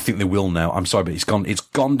else? I think they will now. I'm sorry, but it's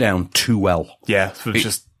gone down too well. Yeah, so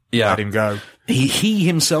just let him go. He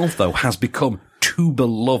himself, though, has become too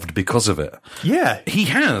beloved because of it. Yeah. He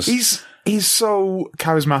has. He's so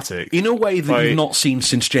charismatic. In a way that you've not seen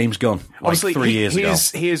since James Gunn, obviously, 3 years ago.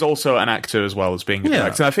 He is also an actor as well as being a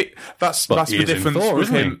director. And I think that's the difference with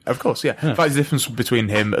him. Of course, yeah. That's the difference between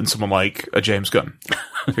him and someone like a James Gunn,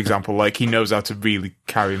 for example. Like, he knows how to really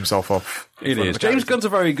carry himself off. It is. James Gunn's a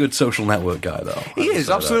very good Social Network guy, though. He is,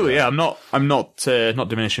 absolutely, yeah. I'm not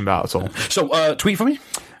diminishing that at all. So, tweet for me?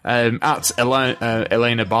 At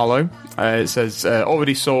Elena Barlow, it says,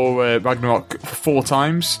 already saw Ragnarok 4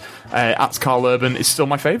 times. At Carl Urban is still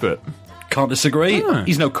my favourite. Can't disagree.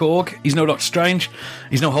 He's no Korg. He's no Doctor Strange.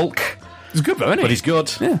 He's no Hulk. He's good though, isn't he? But he's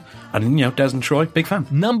good. Yeah. And, Desmond Troy, big fan.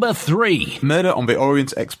 Number 3. Murder on the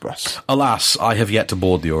Orient Express. Alas, I have yet to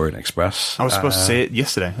board the Orient Express. I was supposed to see it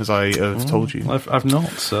yesterday, as I have told you. I've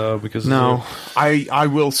not, because... No. I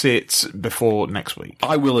will see it before next week.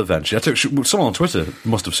 I will eventually. Someone on Twitter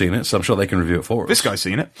must have seen it, so I'm sure they can review it for us. This guy's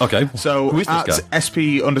seen it. Okay. So, who is this guy? at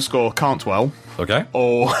SP_Cantwell. Okay.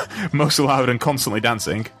 Or Most Loud and Constantly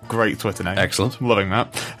Dancing. Great Twitter name. Excellent. Loving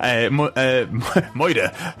that.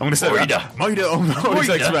 Moida. I'm going to say that. Moida on the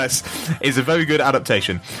Orient Express is a very good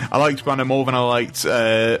adaptation. I liked Brandon more than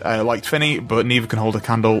I liked Finney, but neither can hold a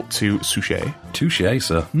candle to Suchet. Touche,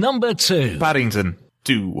 sir. Number 2. Paddington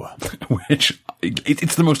 2. Which...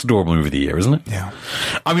 It's the most adorable movie of the year, isn't it? Yeah.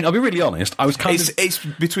 I mean, I'll be really honest. I was It's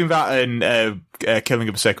between that and Killing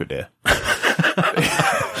of a Sacred Deer.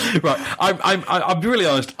 Right. I'll be really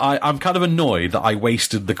honest. I'm kind of annoyed that I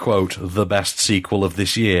wasted the quote, the best sequel of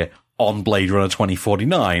this year, on Blade Runner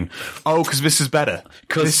 2049. Oh, because this is better.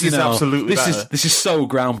 This is absolutely better. This is so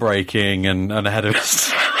groundbreaking and ahead of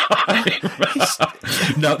its time.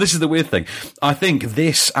 No, this is the weird thing. I think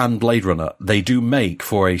this and Blade Runner, they do make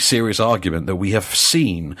for a serious argument that we have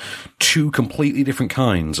seen two completely different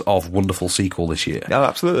kinds of wonderful sequel this year. Yeah,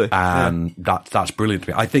 absolutely. And that's brilliant to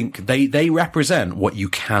me. I think they represent what you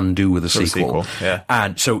can do with a sequel. Yeah.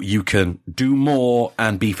 And so you can do more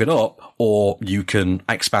and beef it up, or you can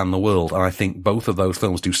expand the world. And I think both of those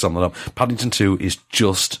films do sum it up. Paddington 2 is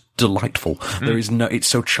just delightful. There is it's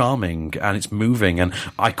so charming and it's moving, and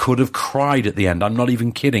I could have cried at the end. I'm not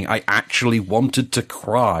even kidding. I actually wanted to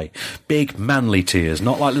cry. Big manly tears,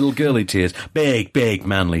 not like little girly tears. Big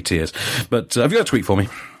manly tears. But have you got a tweet for me?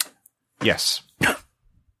 Yes. Do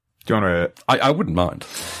you want to? I wouldn't mind.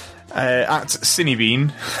 At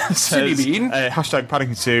Cinebean says, hashtag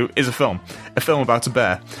Paddington 2 is a film about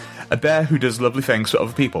a bear who does lovely things for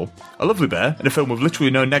other people, a lovely bear in a film with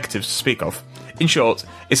literally no negatives to speak of. In short,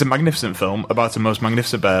 it's a magnificent film about a most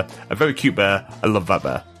magnificent bear, a very cute bear. I love that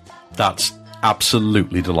bear. That's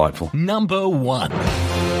absolutely delightful. Number 1.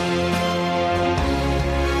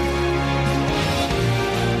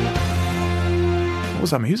 What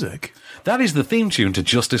was that music? That is the theme tune to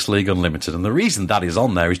Justice League Unlimited, and the reason that is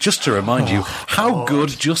on there is just to remind you how good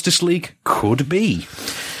Justice League could be.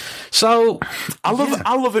 So, I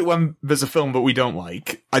love it when there's a film that we don't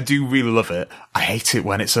like. I do really love it. I hate it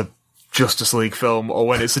when it's a Justice League film or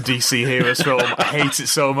when it's a DC Heroes film. I hate it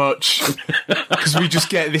so much because we just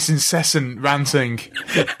get this incessant ranting.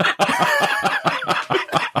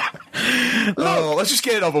 Let's just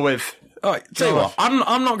get it over with. All right, tell you what, I'm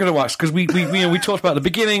not going to wax because we talked about it at the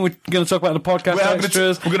beginning. We're going to talk about the podcast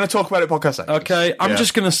extras. We're going to talk about it podcast extras. Okay, I'm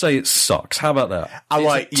just going to say it sucks. How about that?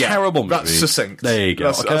 It's a terrible movie. That's succinct. There you go.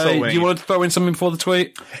 That's okay, do you want to throw in something for the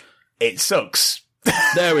tweet? It sucks.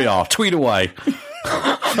 There we are. Tweet away.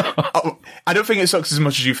 I don't think it sucks as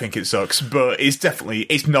much as you think it sucks, but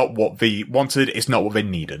it's not what they wanted, it's not what they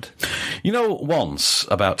needed. You know, once,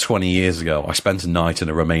 about 20 years ago, I spent a night in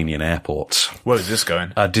a Romanian airport. Where is this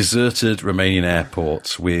going? A deserted Romanian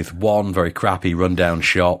airport with one very crappy rundown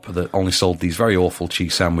shop that only sold these very awful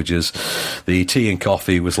cheese sandwiches. The tea and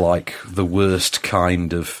coffee was like the worst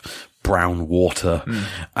kind of brown water,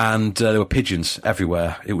 and there were pigeons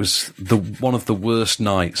everywhere. It was one of the worst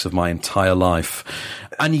nights of my entire life,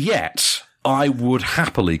 and yet I would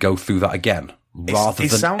happily go through that again rather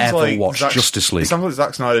than ever watch Justice League. It sounds like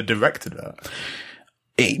Zack Snyder directed that.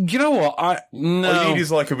 You know what? No. All you need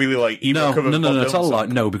is like a really emo cover. No. It's all like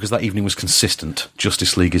no, because that evening was consistent.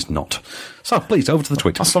 Justice League is not. So please, over to the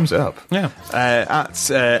Twitter. That sums it up. Yeah. At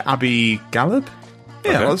Abby Gallup.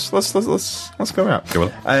 Yeah, okay. let's go out.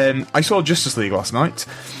 Go on. I saw Justice League last night.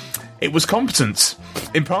 It was competent.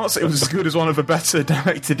 In parts, it was as good as one of the better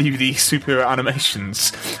direct-to-DVD superhero animations.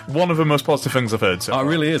 One of the most positive things I've heard. So it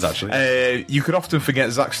really is, actually. You could often forget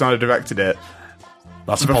Zack Snyder directed it.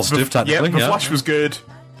 That's a positive, technically. The Flash was good.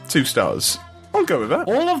 2 stars. I'll go with that.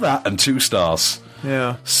 All of that and 2 stars.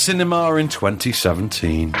 Yeah. Cinema in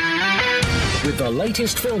 2017. With the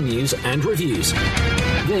latest film news and reviews.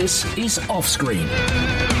 This is Offscreen,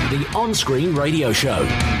 the on-screen radio show.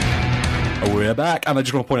 We're back, and I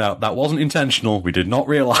just want to point out that wasn't intentional. We did not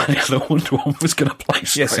realise that Wonder Woman was going to play.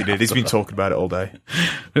 Yes, he did. He's been talking about it all day.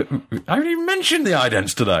 I haven't even mentioned the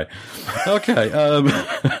idents today. Okay,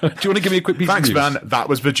 do you want to give me a quick piece of news? Thanks, man. That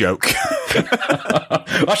was the joke.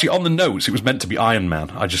 Actually, on the notes, it was meant to be Iron Man.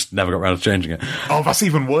 I just never got around to changing it. Oh, that's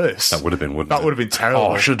even worse. That would have been, wouldn't it? That would have been terrible.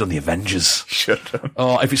 Oh, I should have done the Avengers. Should have.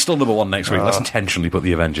 Oh, if it's still number 1 next week, let's intentionally put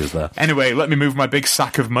the Avengers there. Anyway, let me move my big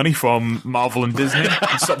sack of money from Marvel and Disney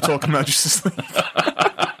and stop talking about Justice League.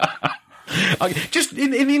 Just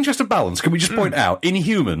in the interest of balance, can we just point out,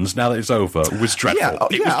 Inhumans, now that it's over, was dreadful.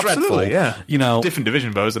 It was dreadful. Yeah. You know, different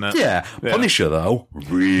division, though, isn't it? Yeah. Punisher, though,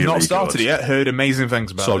 really not started good. yet. Heard amazing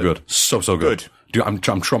things about it. So good. So good. I'm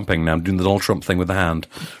trumping now. I'm doing the Donald Trump thing with the hand.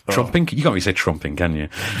 Trumping? You can't really say trumping, can you?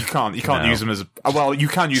 You can't use them as well, you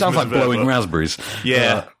can use Sounds them as like a verb, blowing but- raspberries.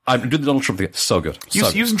 Yeah. I'm doing the Donald Trump thing. So good.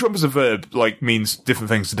 Using Trump as a verb means different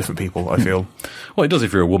things to different people, I feel. Well, it does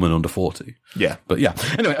if you're a woman under 40. Yeah. But yeah.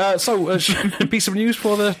 Anyway, a piece of news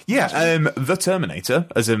for the... Yeah, The Terminator,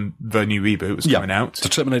 as in the new reboot, was coming out. The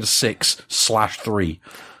Terminator 6/3.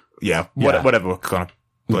 Yeah, whatever we're kind of...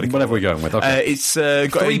 Whatever we're going with. Okay. It's got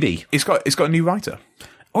 3B. It's got a new writer.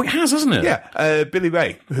 Oh, it has, hasn't it? Yeah, Billy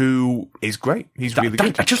Ray, who is great. He's really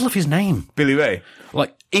good. I just love his name. Billy Ray.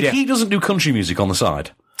 Like, if he doesn't do country music on the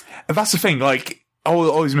side... That's the thing, like,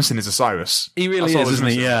 all he's missing is a Cyrus. He really is, isn't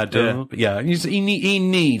he? Yeah, yeah. He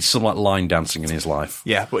needs some, like, line dancing in his life.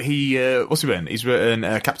 Yeah, but he, what's he written? He's written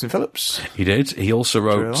Captain Phillips. He did. He also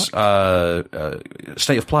wrote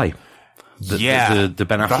State of Play. The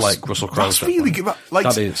Ben Affleck, Russell Crowe. That's really good. Like,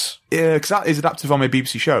 that is. Yeah, because that is adapted from a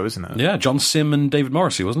BBC show, isn't it? Yeah, John Sim and David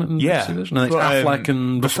Morrissey, wasn't it? Yeah. And it's Affleck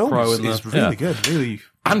and Russell Crowe. It's really good. Really.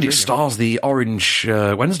 And it stars the Orange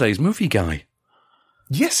Wednesdays movie guy.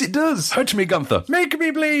 Yes, it does. Hurt me, Gunther. Make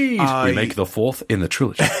me bleed. We make the fourth in the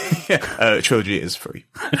trilogy. Trilogy is free.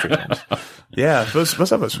 Yeah, those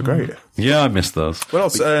episodes were great. Yeah, I missed those. What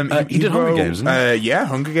else? He did Hunger Games, didn't he? Yeah,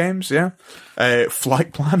 Hunger Games, yeah.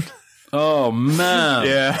 Flight Plan. Oh, man.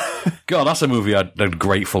 Yeah. God, that's a movie I'd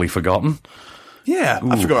gratefully forgotten. Yeah,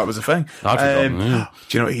 I forgot that was a thing. I'd forgotten, yeah.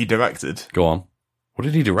 Do you know what he directed? Go on. What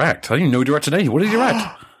did he direct? I didn't even know he directed anything. What did he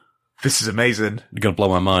direct? This is amazing. You're going to blow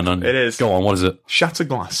my mind, aren't you? It is. Go on, what is it? Shattered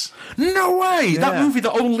Glass. No way! Yeah. That movie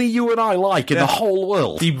that only you and I like in the whole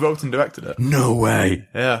world. He wrote and directed it. No way.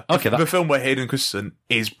 Yeah. Okay, the film where Hayden Christensen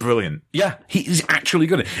is brilliant. Yeah, he is actually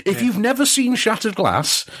good. If you've never seen Shattered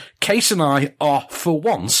Glass, Case and I are, for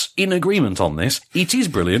once, in agreement on this. It is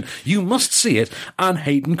brilliant. You must see it. And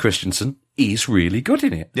Hayden Christensen is really good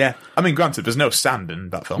in it. Yeah. I mean, granted, there's no sand in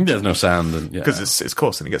that film. There's no sand. Because it's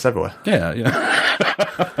coarse and it gets everywhere. Yeah.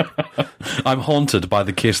 I'm haunted by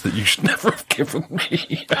the kiss that you should never have given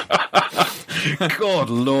me. God,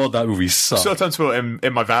 Lord, that movie sucked. So I turned to put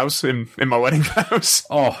in my vows, in my wedding vows.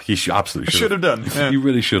 Oh, you absolutely should have done. Yeah. You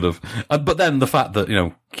really should have. But then the fact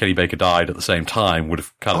that, Kenny Baker died at the same time would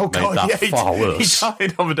have kind of made that far worse. He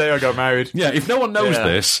died on the day I got married. Yeah, if no one knows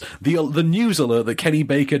this, the news alert that Kenny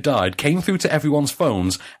Baker died came through to everyone's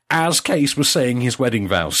phones as Case was saying his wedding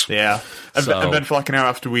vows. Yeah. And then for like an hour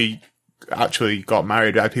after we actually got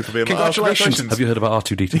married, I had people being congratulations. Like, Have you heard about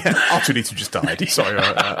R2-D2? Yeah, R2-D2 just died. Sorry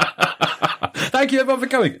about that. Thank you everyone for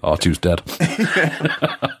coming. R2's dead.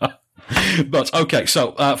 But, okay,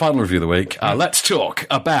 so, final review of the week. Let's talk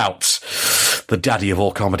about the daddy of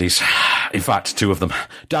all comedies. In fact, two of them.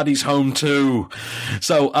 Daddy's Home 2.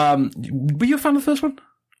 So, were you a fan of the first one?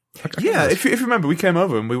 Yeah, if you remember, we came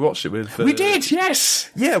over and we watched it with... we did,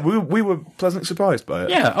 yes! Yeah, we were pleasantly surprised by it.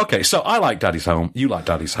 Yeah, okay, so I like Daddy's Home, you like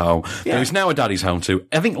Daddy's Home. Yeah. There is now a Daddy's Home 2.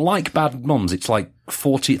 I think, like Bad Mums, it's like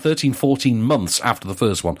 13, 14 months after the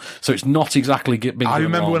first one, so it's not exactly been I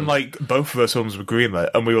remember long. when, like, both of those films were greenlit,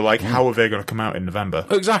 and we were like, how are they going to come out in November?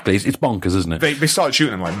 Exactly, it's bonkers, isn't it? They started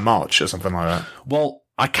shooting in, like, March or something like that. Well,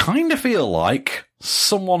 I kind of feel like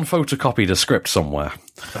someone photocopied a script somewhere.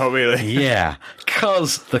 Oh, really? Yeah,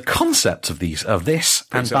 because the concept of this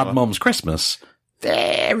and Bad Moms Christmas,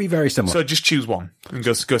 very, very similar. So just choose one and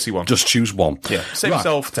go see one. Just choose one. Yeah, save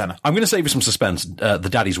yourself a tenner. I'm going to save you some suspense. The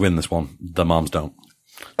daddies win this one. The moms don't.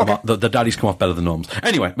 Okay. The daddies come off better than moms.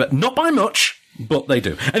 Anyway, but not by much. But they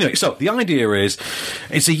do. Anyway, so the idea is,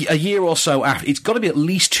 it's a year or so after, it's got to be at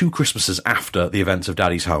least 2 Christmases after the events of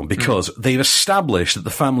Daddy's Home, because they've established that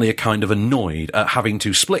the family are kind of annoyed at having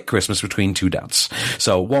to split Christmas between 2 dads.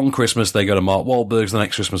 So one Christmas they go to Mark Wahlberg's, the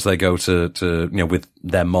next Christmas they go to with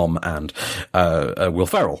their mom and Will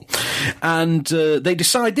Ferrell. And they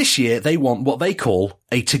decide this year they want what they call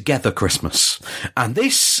a together Christmas. And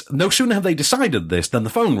this, no sooner have they decided this than the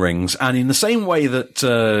phone rings, and in the same way that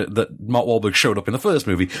Mark Wahlberg showed up in the first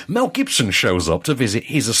movie, Mel Gibson shows up to visit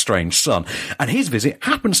his estranged son. And his visit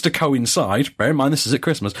happens to coincide, bear in mind this is at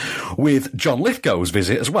Christmas, with John Lithgow's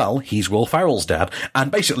visit as well. He's Will Ferrell's dad.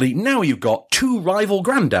 And basically now you've got 2 rival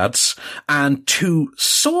granddads and 2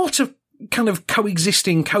 sort of kind of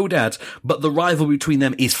coexisting co-dads, but the rivalry between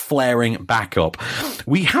them is flaring back up.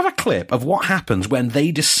 We have a clip of what happens when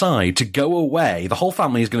they decide to go away. The whole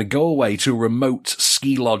family is going to go away to a remote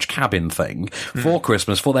ski lodge cabin thing for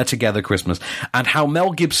Christmas, for their together Christmas, and how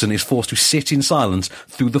Mel Gibson is forced to sit in silence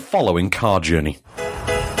through the following car journey.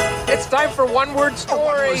 It's time for one-word story.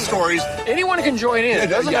 One-word stories. Anyone can join in. It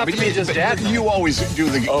doesn't have to be just Dad. You always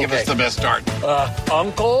do give us the best start.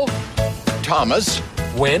 Uncle Thomas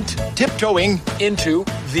went tiptoeing into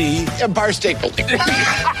the Empire State Building. Where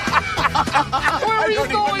are you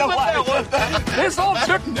going with that one? This all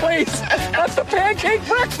took place at the pancake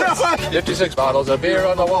breakfast. 56 bottles of beer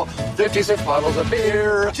on the wall. 56 bottles of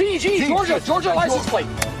beer. GG, Georgia license plate.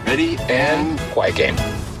 Ready and quiet game.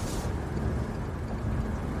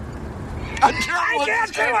 I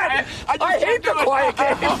can't do it. I hate the quiet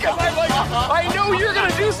game because I'm like, I know you're going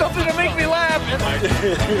to do something to make me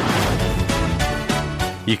laugh.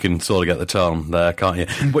 You can sort of get the tone there, can't you?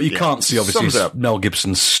 What you can't see, obviously, is Mel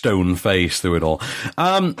Gibson's stone face through it all.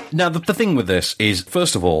 Now, the thing with this is,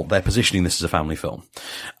 first of all, they're positioning this as a family film.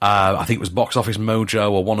 I think it was Box Office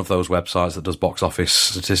Mojo, or one of those websites that does box office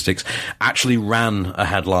statistics, actually ran a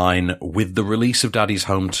headline with the release of Daddy's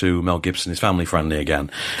Home 2, Mel Gibson is family friendly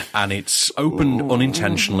again. And it's opened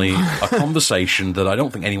unintentionally a conversation that I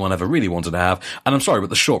don't think anyone ever really wanted to have. And I'm sorry,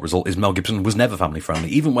 but the short result is Mel Gibson was never family friendly.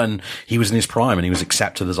 Even when he was in his prime and he was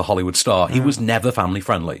accepted as a Hollywood star, he was never family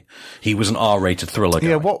friendly. He was an R-rated thriller guy.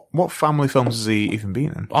 Yeah, what family films has he even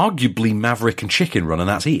been in? Arguably Maverick and Chicken Run, and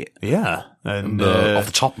that's it. Yeah. And off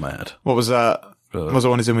the top of my head. What was that? Was the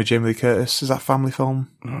one he's in with Jamie Lee Curtis? Is that family film?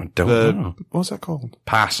 I don't know. What was that called?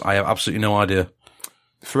 Pass. I have absolutely no idea.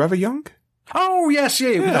 Forever Young? Oh, yes,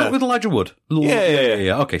 yeah. With Elijah Wood.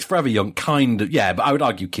 Yeah. Okay, it's Forever Young, kind of. Yeah, but I would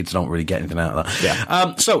argue kids don't really get anything out of that.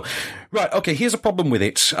 Yeah. Right, okay, here's a problem with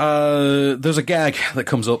it. There's a gag that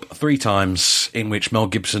comes up 3 times in which Mel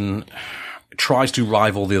Gibson tries to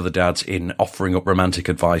rival the other dads in offering up romantic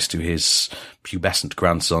advice to his pubescent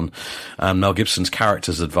grandson. Mel Gibson's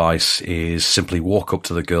character's advice is simply walk up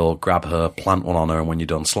to the girl, grab her, plant one on her, and when you're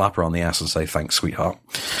done, slap her on the ass and say, thanks, sweetheart.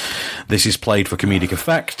 This is played for comedic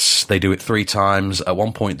effect. They do it 3 times. At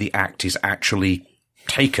one point, the act is actually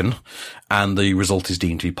taken and the result is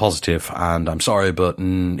deemed to be positive. And I'm sorry, but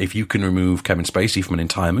if you can remove Kevin Spacey from an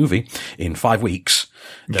entire movie in 5 weeks,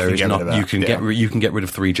 you can get rid of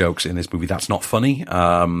 3 jokes in this movie. That's not funny.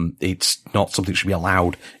 It's not something that should be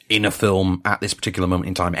allowed in a film at this particular moment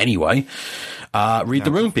in time anyway. Read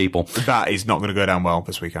the room, people. That is not going to go down well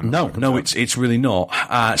this weekend. No, it's really not.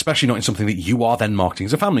 Especially not in something that you are then marketing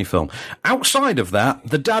as a family film. Outside of that,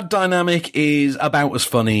 the dad dynamic is about as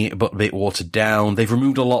funny, but a bit watered down. They've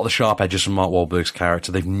removed a lot of the sharp edges from Mark Wahlberg's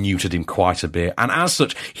character. They've neutered him quite a bit. And as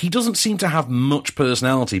such, he doesn't seem to have much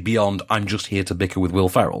personality beyond, I'm just here to bicker with Will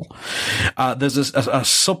Ferrell. There's a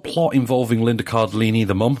subplot involving Linda Cardellini,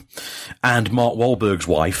 the mum, and Mark Wahlberg's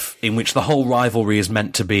wife, in which the whole rivalry is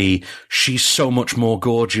meant to be, she's so much more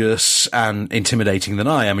gorgeous and intimidating than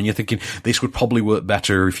I am, and you're thinking this would probably work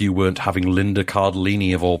better if you weren't having Linda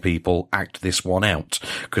Cardellini of all people act this one out,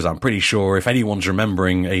 because I'm pretty sure if anyone's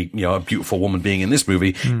remembering a beautiful woman being in this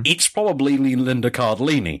movie, it's probably Linda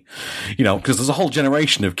Cardellini, because there's a whole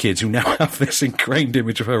generation of kids who now have this ingrained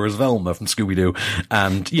image of her as Velma from Scooby-Doo,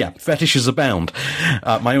 and fetishes abound,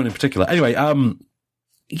 my own in particular. Anyway,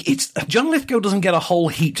 John Lithgow doesn't get a whole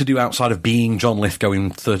heap to do outside of being John Lithgow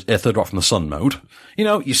in Third Rock from the Sun mode.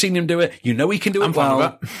 You've seen him do it. He can do it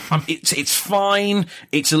well. It's fine.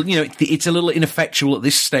 It's a little ineffectual at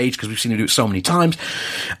this stage because we've seen him do it so many times.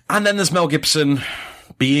 And then there's Mel Gibson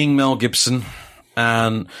being Mel Gibson.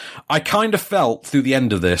 And I kind of felt through the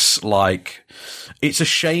end of this like it's a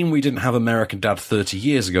shame we didn't have American Dad 30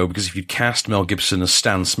 years ago, because if you'd cast Mel Gibson as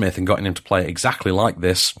Stan Smith and gotten him to play it exactly like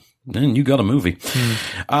this, then you got a movie.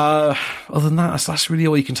 Other than that, that's really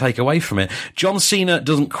all you can take away from it. John Cena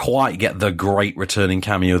doesn't quite get the great returning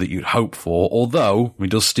cameo that you'd hope for, although he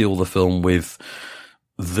does steal the film with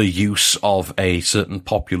the use of a certain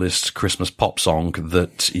populist Christmas pop song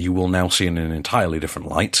that you will now see in an entirely different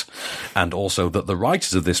light. And also that the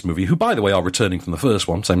writers of this movie, who by the way are returning from the first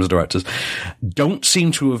one, same as directors, don't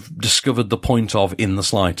seem to have discovered the point of in the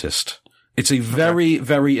slightest. It's a very,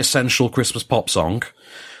 very essential Christmas pop song.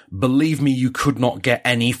 Believe me, you could not get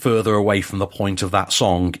any further away from the point of that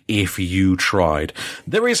song if you tried.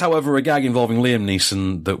 There is, however, a gag involving Liam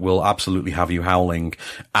Neeson that will absolutely have you howling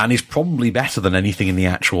and is probably better than anything in the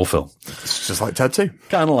actual film. It's just like Ted 2.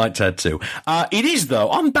 Kind of like Ted 2. It is, though,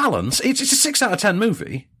 on balance, it's a 6 out of 10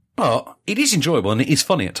 movie, but it is enjoyable and it is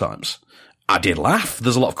funny at times. I did laugh.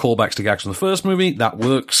 There's a lot of callbacks to gags from the first movie. That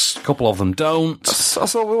works. A couple of them don't.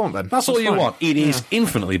 That's all we want, then. That's all you want. It is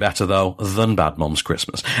infinitely better, though, than Bad Moms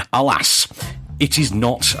Christmas. Alas, it is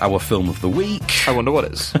not our film of the week. I wonder what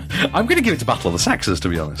it is. I'm going to give it to Battle of the Sexes, to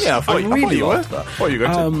be honest. Yeah, I thought you were. What are you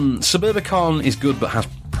going to? Suburbicon is good, but has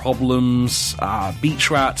problems.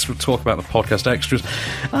 Beach Rats, we'll talk about the podcast extras.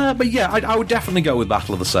 But yeah, I would definitely go with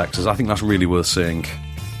Battle of the Sexes. I think that's really worth seeing.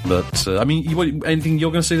 But I mean, anything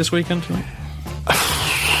you're going to see this weekend?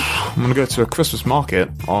 I'm going to go to a Christmas market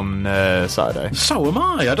on Saturday. So am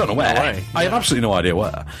I. I don't know where. No way. I have absolutely no idea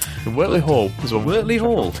where. Whitley Hall is one. Whitley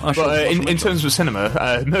Hall. But in terms of cinema,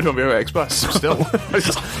 Murder on the Orient Express still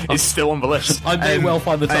it's still on the list. I may well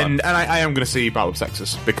find the time. And I am going to see Battle of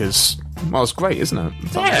Texas because, well, it's great, isn't it?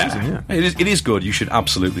 It's amazing, yeah. It is good. You should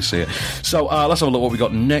absolutely see it. So let's have a look what we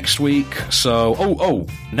got next week. So,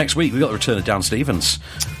 next week we got the return of Dan Stevens.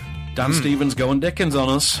 Dan Stevens going Dickens on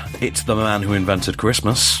us. It's the man who invented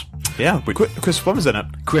Christmas. Yeah, Chris Plummer's in it.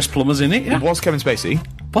 Chris Plummer's in it, yeah. It was Kevin Spacey.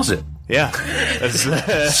 Was it? Yeah.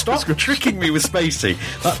 Stop tricking me with Spacey.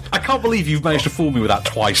 I can't believe you've managed to fool me with that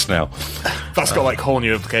twice now. That's got, whole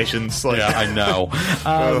new implications. Yeah, I know.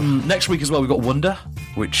 Next week as well, we've got Wonder,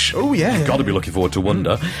 which you've got to be looking forward to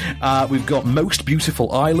Wonder. We've got Most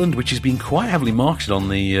Beautiful Island, which has been quite heavily marketed on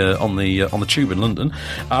the tube in London.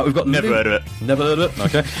 We've got Never heard of it. Never heard of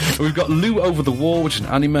it. Okay. We've got Lou Over the Wall, which is an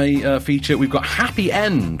anime feature. We've got Happy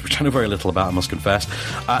End, which I know very little about, I must confess.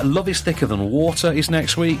 Love is Thicker Than Water is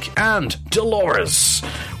next week, and Dolores,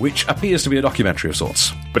 which appears to be a documentary of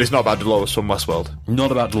sorts. But it's not about Dolores from Westworld.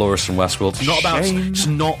 Not about Dolores from Westworld. It's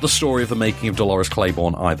not the story of the making of Dolores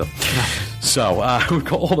Claiborne either. So, we've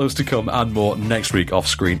got all those to come and more next week off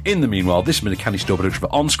screen. In the meanwhile, this has been a Candy Store production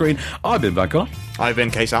for On Screen. I've been Van Connor. I've been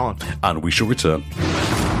Case Allen. And we shall return.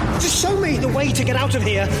 Just show me the way to get out of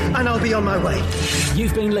here, and I'll be on my way.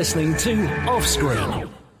 You've been listening to Off Screen.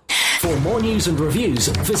 For more news and reviews,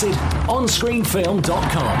 visit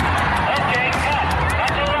onscreenfilm.com.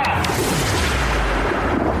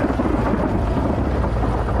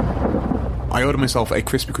 I ordered myself a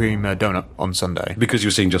Krispy Kreme donut on Sunday. Because you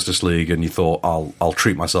were seeing Justice League and you thought, I'll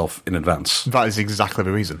treat myself in advance. That is exactly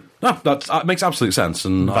the reason. No, that makes absolute sense,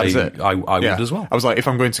 and I would as well. I was like, if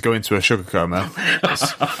I'm going to go into a sugar coma...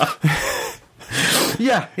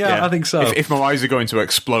 Yeah, I think so. If my eyes are going to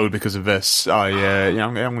explode because of this, I'm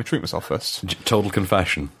going to treat myself first. Total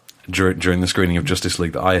confession. During the screening of Justice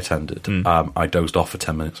League that I attended, I dozed off for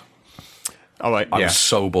 10 minutes. All right, I was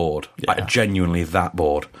so bored. Yeah. Genuinely that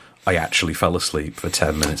bored. I actually fell asleep for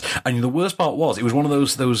 10 minutes. And the worst part was, it was one of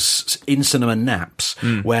those in-cinema naps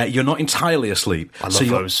where you're not entirely asleep. So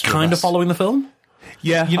you're kind of following the film.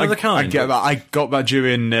 Yeah, you know the kind. I get that. I got that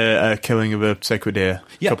during Killing of a Sacred Deer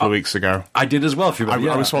a couple of weeks ago. I did as well. If you remember.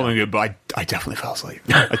 I was following it, but I definitely fell asleep.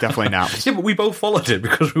 I definitely napped. Yeah, but we both followed it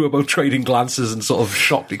because we were both trading glances and sort of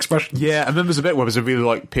shocked expressions. Yeah, and then there's a bit where there's a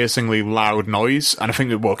really piercingly loud noise, and I think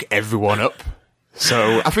it woke everyone up.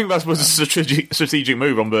 So I think that was a strategic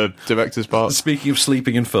move on the director's part. Speaking of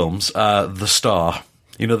sleeping in films, The Star.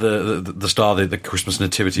 You know the Star, the Christmas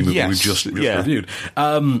nativity movie we just reviewed.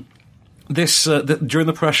 During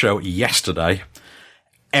the press show yesterday,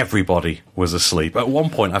 everybody was asleep. At one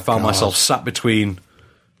point, I found myself sat between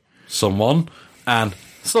someone and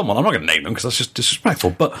someone. I'm not going to name them because that's just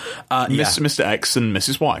disrespectful. But Mr. X and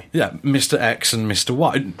Mrs. Y. Yeah, Mr. X and Mr.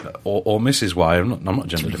 Y or Mrs. Y. I'm not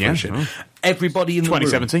gender differentiating. Everybody in the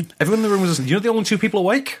 2017. room. Everyone in the room was asleep. You know the only two people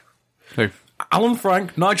awake? Who? Alan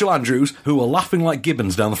Frank, Nigel Andrews, who were laughing like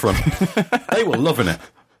gibbons down the front. They were loving it.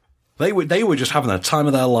 They were just having the time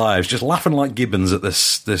of their lives, just laughing like gibbons at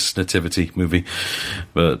this nativity movie.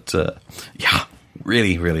 But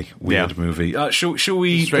really, really weird movie. Shall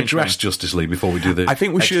we address Justice League before we do the? I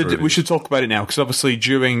think we should talk about it now because obviously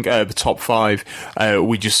during the top 5,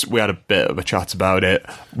 we had a bit of a chat about it.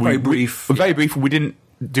 Very brief. We didn't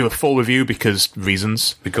do a full review because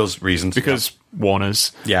reasons. Because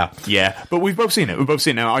Warner's. Yeah. But we've both seen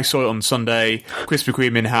it. Now, I saw it on Sunday, Krispy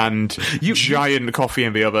Kreme in hand, giant coffee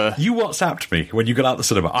in the other. You WhatsApped me when you got out of the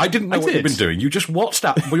cinema. I didn't know what you'd been doing. You just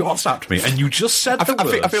WhatsApped me, and you just said the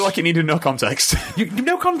words. I feel like it needed no context.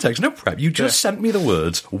 No context, no prep. You just sent me the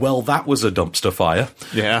words, well, that was a dumpster fire.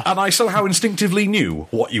 Yeah. And I somehow instinctively knew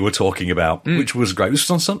what you were talking about, which was great. Was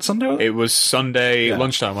it on Sunday? It was Sunday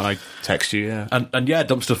lunchtime when I texted you, yeah. And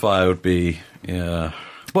dumpster fire would be,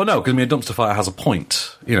 Well, no, because a dumpster fire has a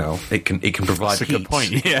point. You know, it can provide heat. That's a good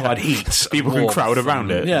point. Yeah. Provide heat. People can crowd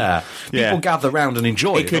around it. Yeah, people gather around and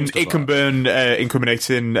enjoy it. It can burn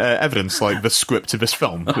incriminating evidence like the script of this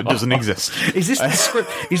film that doesn't exist. Is this the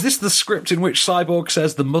script? Is this the script in which Cyborg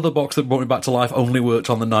says the mother box that brought me back to life only worked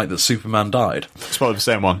on the night that Superman died? It's probably the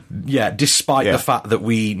same one. Yeah, despite the fact that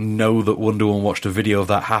we know that Wonder Woman watched a video of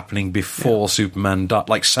that happening before Superman died,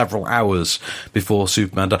 like several hours before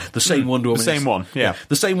Superman died. The same Wonder Woman. The same one. Yeah.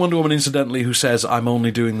 The same Wonder Woman, incidentally, who says, I'm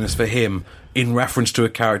only doing this for him, in reference to a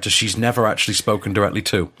character she's never actually spoken directly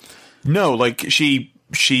to. No, like, she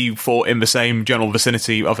fought in the same general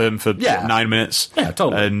vicinity of him for 9 minutes. Yeah,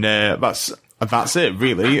 totally. And that's it,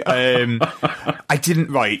 really. In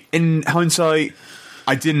hindsight,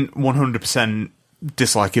 I didn't 100%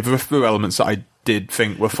 dislike it. There were a few elements that I did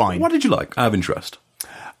think were fine. What did you like? I have interest.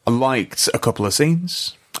 I liked a couple of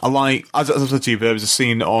scenes. As I said to you, there was a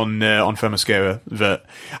scene on Themyscira that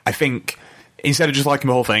I think, instead of just liking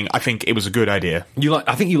the whole thing, I think it was a good idea.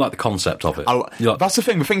 I think you like the concept of it. That's the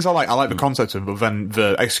thing. The things I like the concept of it, but then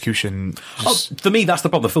the execution. For me, that's the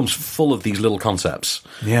problem. The film's full of these little concepts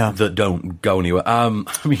that don't go anywhere. I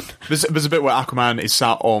mean, there's a bit where Aquaman is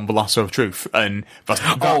sat on the lasso of truth, and that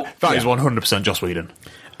is 100% Joss Whedon.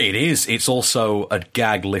 It is. It's also a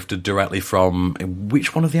gag lifted directly from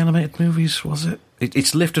which one of the animated movies was it?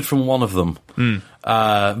 It's lifted from one of them.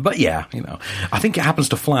 But yeah, I think it happens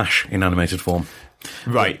to Flash in animated form.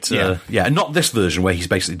 Right, but, not this version where he's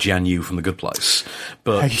basically Jan Yu from The Good Place.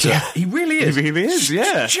 But he really is. He really is,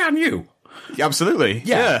 yeah. Jan Yu. Yeah, absolutely.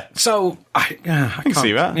 Yeah. So, I can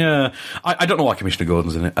see that. Yeah. I don't know why Commissioner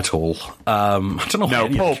Gordon's in it at all. I don't know why.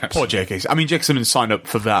 No, poor J.K. I mean, J.K. Simmons signed up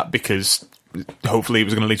for that because hopefully it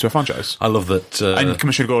was going to lead to a franchise. I love that. And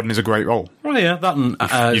Commissioner Gordon is a great role. Oh, yeah, that and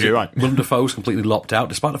you do right. Willem Dafoe's completely lopped out,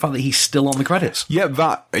 despite the fact that he's still on the credits. Yeah,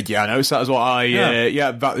 I noticed that as well.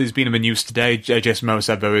 That has been in the news today. Jason Momoa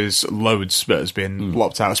said there is loads that has been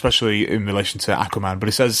lopped out, especially in relation to Aquaman. But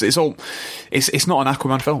he says it's not an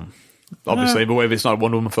Aquaman film. Obviously, but whether it's not a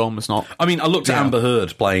Wonder Woman film, it's not. I mean, I looked at Amber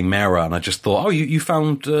Heard playing Mera, and I just thought, you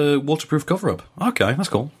found waterproof cover-up. Okay, that's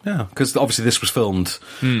cool. Yeah, because obviously this was filmed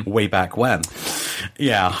way back when.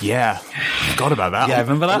 Yeah. Forgot about that. Yeah,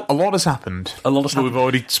 remember that? A lot has happened. We've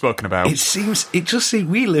already spoken about. It just seems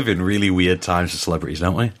we live in really weird times for celebrities,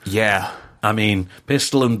 don't we? Yeah. I mean,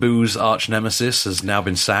 Pistol and Boo's arch nemesis has now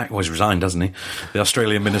been sacked. Well, he's resigned, hasn't he? The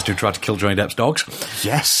Australian minister who tried to kill Johnny Depp's dogs.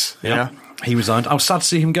 Yes. Yep. Yeah. He resigned. I was sad to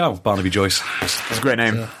see him go, Barnaby Joyce. It's a great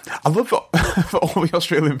name. I love that all the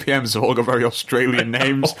Australian PMs have all got very Australian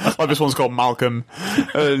names. Like this one's called Malcolm.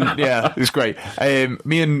 Yeah, it's great.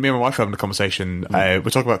 Me and my wife were having a conversation. We're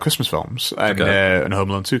talking about Christmas films, and Home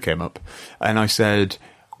Alone 2 came up. And I said,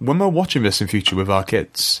 when we're watching this in future with our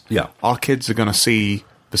kids, our kids are going to see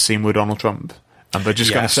the scene with Donald Trump, and they're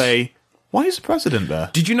just going to say, why is the president there?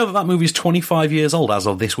 Did you know that movie's 25 years old as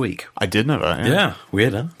of this week? I did know that, yeah.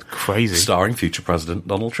 Weird, huh? Crazy. Starring future President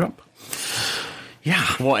Donald Trump. Yeah.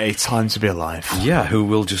 What a time to be alive. Yeah, who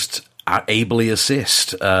will just ably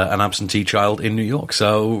assist an absentee child in New York.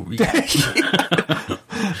 So, yeah,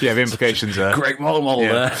 the implications there. Great model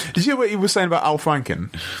there. Did you hear what he was saying about Al Franken?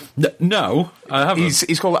 No, I haven't.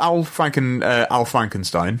 He's called Al Franken, Al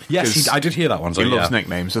Frankenstein. Yes, I did hear that one. So he loves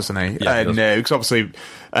nicknames, doesn't he? Yeah, because obviously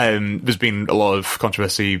there's been a lot of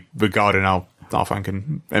controversy regarding Al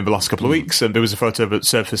Franken in the last couple of weeks, and there was a photo that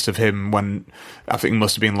surfaced of him when I think it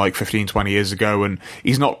must have been like 15-20 years ago, and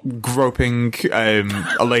he's not groping a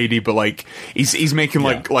lady, but like he's making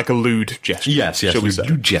like a lewd gesture. Yes,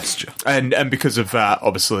 lewd gesture. And because of that,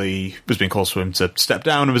 obviously there's been calls for him to step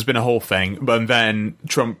down, and there's been a whole thing. But then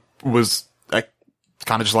Trump was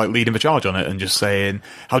kind of just like leading the charge on it and just saying,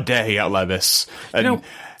 "How dare he outlet this?" And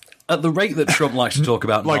at the rate that Trump likes to talk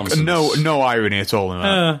about nonsense. no irony at all in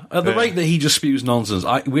that. At the rate that he just spews nonsense,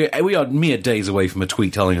 we are mere days away from a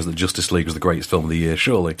tweet telling us that Justice League was the greatest film of the year,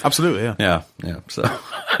 surely. Absolutely, yeah. Yeah. So,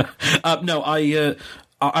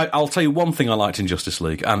 I'll tell you one thing I liked in Justice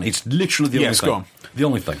League, and it's literally the only thing. Go on. The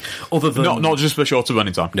only thing. Other than not just the shorter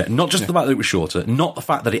running time. Yeah, not just the fact that it was shorter, not the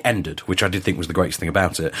fact that it ended, which I did think was the greatest thing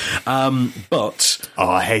about it. But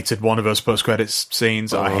I hated one of those post-credits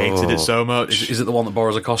scenes. I hated it so much. Is it the one that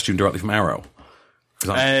borrows a costume directly from Arrow?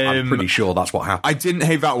 Because I'm pretty sure that's what happened. I didn't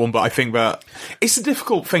hate that one, but I think that it's a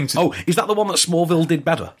difficult thing to... Oh, is that the one that Smallville did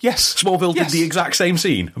better? Yes. Smallville did the exact same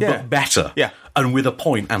scene, but better. Yeah. And with a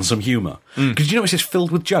point and some humour. Because you know it's filled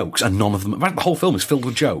with jokes, and none of them... The whole film is filled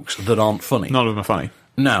with jokes that aren't funny. None of them are funny.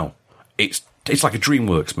 No. It's like a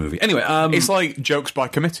DreamWorks movie. Anyway, it's like jokes by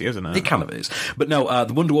committee, isn't it? It kind of is. But no,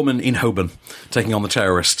 the Wonder Woman in Hoban taking on the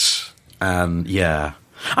terrorists, and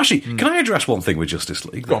Actually, can I address one thing with Justice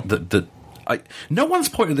League? No one's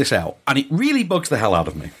pointed this out, and it really bugs the hell out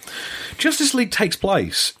of me. Justice League takes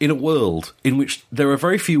place in a world in which there are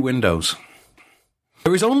very few windows.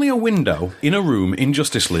 There is only a window in a room in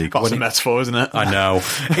Justice League. That's a metaphor, isn't it? I know.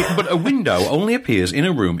 But a window only appears in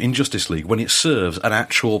a room in Justice League when it serves an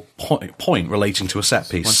actual point relating to a set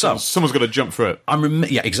piece. So someone's got to jump through it.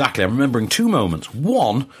 Exactly. I'm remembering two moments.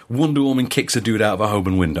 One, Wonder Woman kicks a dude out of a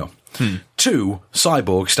Hoban window. 2,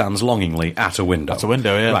 Cyborg stands longingly at a window. At a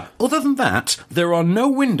window, yeah. Right. Other than that, there are no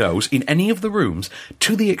windows in any of the rooms,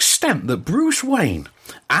 to the extent that Bruce Wayne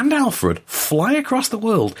and Alfred fly across the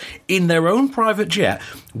world in their own private jet,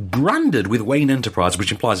 branded with Wayne Enterprise,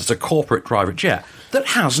 which implies it's a corporate private jet, that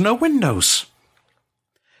has no windows.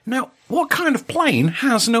 Now, what kind of plane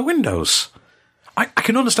has no windows? I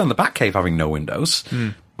can understand the Batcave having no windows,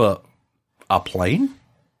 but a plane?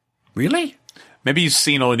 Really? Maybe he's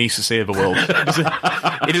seen all he needs to see of the world.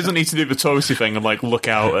 He doesn't need to do the touristy thing and like look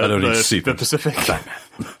out at the Pacific.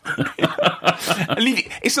 And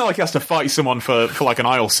it's not like he has to fight someone for like an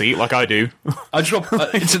aisle seat like I do. I just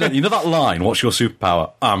incidentally, you know that line, "What's your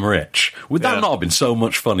superpower? I'm rich." Would that not have been so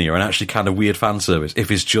much funnier and actually kind of weird fan service if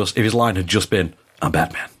his line had just been, "I'm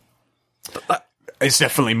Batman"? It's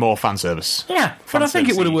definitely more fan service. Yeah, but I think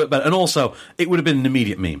it would have worked better, and also it would have been an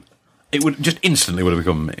immediate meme. It would just instantly would have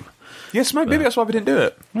become a meme. Yes, maybe that's why we didn't do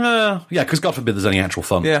it. Yeah, because God forbid there's any actual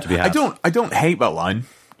fun to be had. I don't hate that line.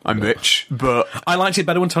 I'm rich, but I liked it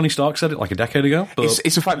better when Tony Stark said it like a decade ago. But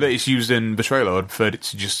it's the fact that it's used in the trailer. I'd preferred it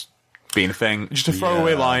to just be a thing, just a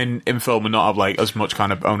throwaway line in film and not have like as much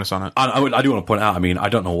kind of onus on it. And I do want to point out, I mean, I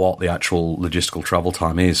don't know what the actual logistical travel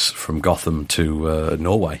time is from Gotham to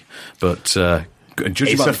Norway, but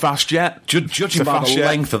it's a fast jet. Judging by the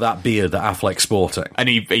length of that beard that Affleck's sporting. And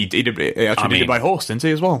he did it by horse, didn't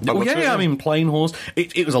he, as well? I mean, plain horse.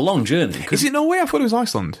 It was a long journey. Is it Norway? I thought it was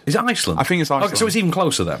Iceland. Is it Iceland? I think it's Iceland. Okay, so it's even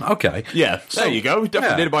closer then. Okay. Yeah, there you go. We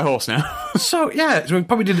definitely did it by horse now. So we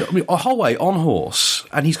probably did it a whole way on horse,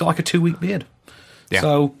 and he's got like a 2-week beard. Yeah.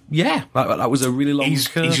 So, that was a really long He's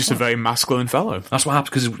just a very masculine fellow. That's what happens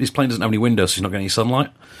because his plane doesn't have any windows, so he's not getting any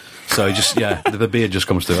sunlight. So he just, the beard just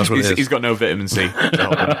comes through. That's what it is. He's got no vitamin C.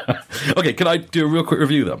 Okay, can I do a real quick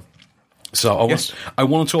review then? So I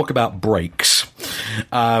want to talk about Brakes,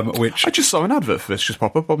 which... I just saw an advert for this just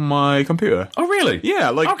pop up on my computer. Oh, really?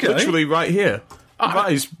 Yeah, literally right here.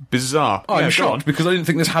 That is bizarre. I'm shocked because I didn't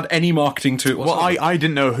think this had any marketing to it whatsoever. Well, I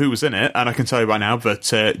didn't know who was in it, and I can tell you right now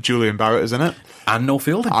that Julian Barrett is in it. And Noel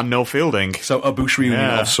Fielding. So a Bush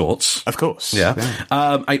reunion of sorts. Of course. Yeah.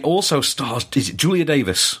 I also stars... Is it Julia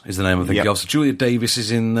Davis is the name I'm thinking of. So Julia Davis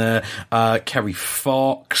is in there. Kerry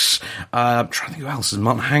Fox. I'm trying to think who else. There's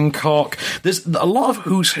Martin Hancock. There's a lot of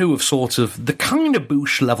who's who of sort of the kind of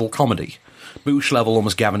Bush level comedy. Bush level,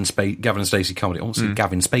 almost Gavin and Stacey comedy. I almost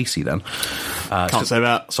Gavin Spacey then. Can't say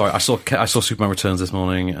that. Sorry, I saw Superman Returns this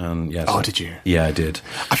morning, and did you? Yeah, I did.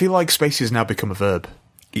 I feel like Spacey has now become a verb.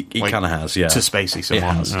 He kind of has, yeah. To Spacey,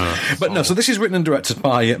 someone. But no, so this is written and directed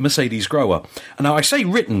by Mercedes Grower. And now I say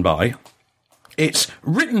written by... It's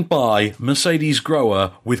written by Mercedes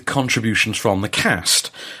Grower with contributions from the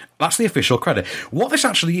cast. That's the official credit. What this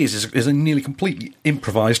actually is a nearly completely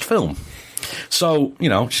improvised film. So,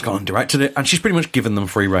 she's gone and directed it, and she's pretty much given them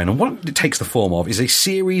free rein. And what it takes the form of is a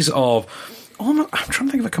series of... I'm trying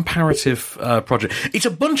to think of a comparative project. It's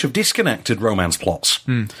a bunch of disconnected romance plots,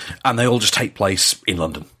 and they all just take place in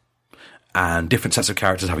London. And different sets of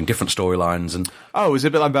characters having different storylines. And is it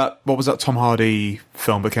a bit like that? What was that Tom Hardy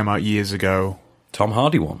film that came out years ago? Tom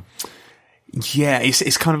Hardy one? Yeah,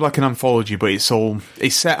 it's kind of like an anthology, but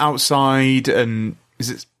it's set outside, and is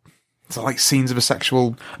it... It's like scenes of a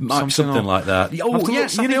sexual... Something like that. Oh,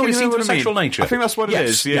 yes, I think it's scenes of a sexual nature. I think that's what it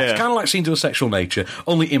is, yeah. It's kind of like scenes of a sexual nature,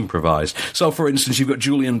 only improvised. So, for instance, you've got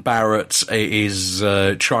Julian Barrett is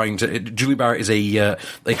trying to... Julian Barrett is a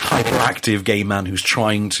hyperactive gay man who's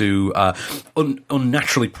trying to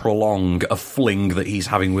unnaturally prolong a fling that he's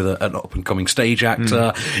having with an up-and-coming stage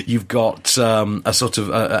actor. You've got a sort of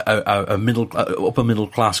a upper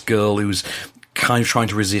middle-class girl who's kind of trying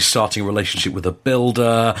to resist starting a relationship with a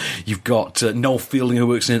builder. You've got Noel Fielding, who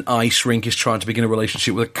works in an ice rink, is trying to begin a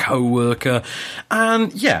relationship with a co-worker.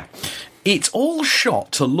 And, it's all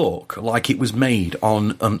shot to look like it was made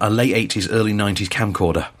on a late 80s, early 90s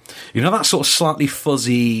camcorder. That sort of slightly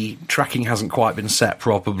fuzzy, tracking hasn't quite been set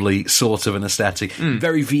properly, sort of an aesthetic.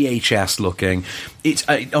 Very VHS looking. It's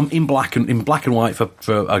in black and white for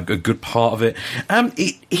a good part of it.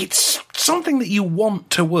 It's something that you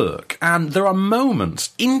want to work, and there are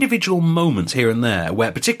moments, individual moments here and there,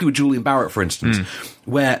 where, particularly with Julian Barrett, for instance,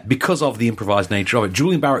 where, because of the improvised nature of it,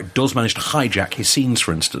 Julian Barrett does manage to hijack his scenes,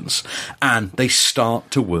 for instance, and they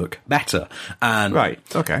start to work better. And right,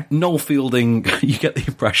 okay. Noel Fielding, you get the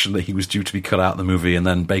impression that he was due to be cut out of the movie, and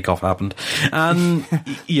then Bake Off happened. And,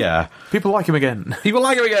 People like him again.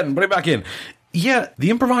 Put him back in. Yeah,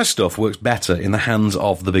 the improvised stuff works better in the hands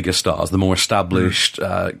of the bigger stars, the more established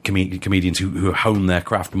comedians who hone their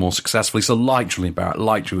craft more successfully. So like Julian Barrett,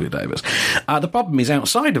 like Julia Davis. The problem is,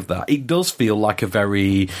 outside of that, it does feel like a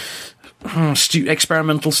very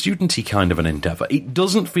experimental, studenty kind of an endeavour. It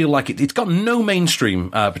doesn't feel like it's got no mainstream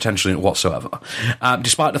potential in it whatsoever,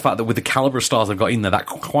 despite the fact that with the calibre of stars they've got in there, that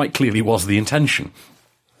quite clearly was the intention.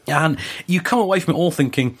 And you come away from it all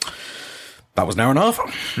thinking, that was an hour and a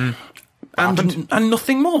half. And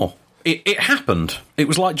nothing more. It happened. It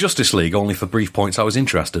was like Justice League, only for brief points I was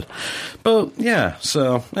interested. But yeah,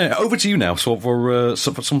 so over to you now. So for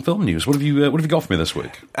some film news, what have you got for me this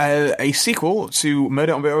week? A sequel to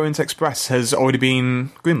Murder on the Orient Express has already been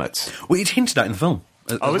greenlit. Well, it's hinted at in the film.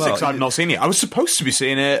 Oh, is it? 'Cause I've not seen it. I was supposed to be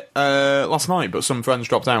seeing it last night, but some friends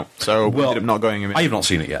dropped out, so we ended up not going in. I have not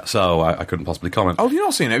seen it yet, so I couldn't possibly comment. Oh, have you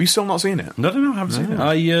not seen it? Have you still not seen it? No, I haven't seen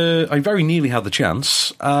it. I very nearly had the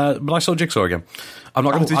chance, but I saw Jigsaw again. I'm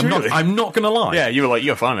not going to lie. Yeah, you were like,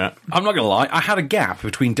 you're fine, mate. I'm not going to lie. I had a gap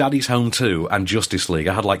between Daddy's Home 2 and Justice League.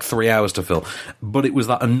 I had like 3 hours to fill, but it was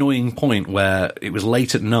that annoying point where it was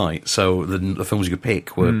late at night, so the films you could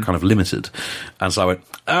pick were kind of limited, and so I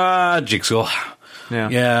went, Jigsaw.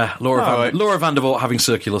 Yeah, Laura Vandervoort having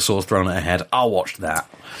circular saws thrown at her head. I'll watch that.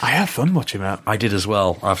 I had fun watching that. I did as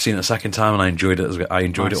well. I've seen it a second time and I enjoyed it. I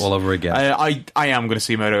enjoyed it all over again. I am going to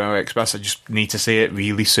see Murder on the Orient Express. I just need to see it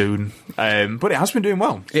really soon. But it has been doing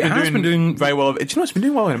well. It has been doing very well. Do you know it's been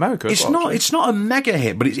doing well in America? It's not a mega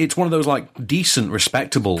hit, but it's one of those like decent,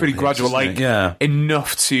 respectable, pretty hits, gradual, like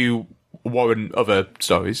enough to warrant other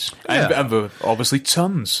stories. And obviously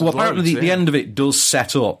tons. Well, apparently the end of it does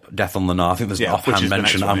set up Death on the Nile. I think there's an offhand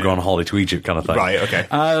mention, I'm going on holiday to Egypt kind of thing. Right, okay.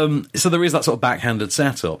 So there is that sort of backhanded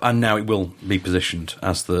setup, and now it will be positioned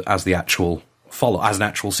as the actual as an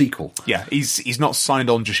actual sequel. Yeah, he's not signed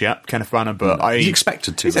on just yet, Kenneth Branagh, but he's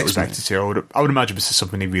expected to. He's expected to. I would imagine this is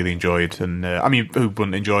something he really enjoyed, and I mean, who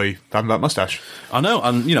wouldn't enjoy having that mustache? I know,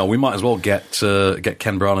 and we might as well get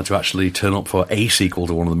Ken Branagh to actually turn up for a sequel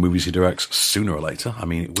to one of the movies he directs sooner or later. I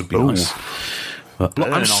mean, it would be nice. But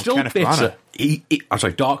I'm still bitter. I'm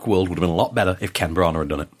sorry, Dark World would have been a lot better if Ken Branagh had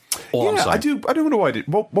done it. I do wonder why.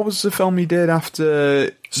 What was the film he did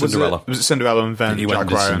after Cinderella? Was it Cinderella and then he Jack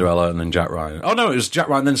went Ryan? Cinderella and then Jack Ryan. Oh no, it was Jack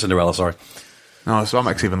Ryan then Cinderella. Sorry. No, so that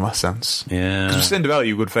makes even less sense. Yeah, because with Cinderella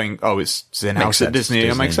you would think, it's in-house at Disney.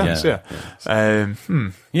 It makes sense.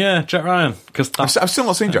 Yeah, Jack Ryan. Because I've still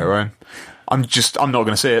not seen Jack Ryan. I'm not going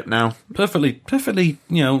to see it now. Perfectly,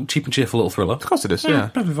 cheap and cheerful little thriller. Of course it is. Yeah,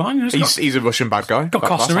 perfectly fine. He's a Russian bad guy. Got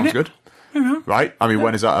Costner in it. Good. Yeah. Right? I mean,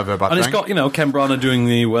 when is that ever a bad thing? And it's got, Ken Branagh doing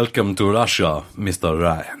the Welcome to Russia, Mr.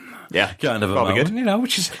 Ryan. Yeah. Kind of probably good.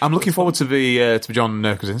 Which is... I'm looking forward to the to John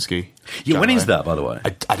Krasinski. Yeah, when is that, by the way?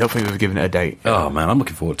 I don't think they've given it a date. Oh, man, I'm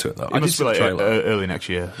looking forward to it, though. I must be like early next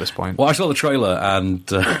year at this point. Well, I saw the trailer, and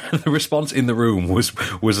the response in the room was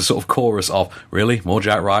a sort of chorus of, really? More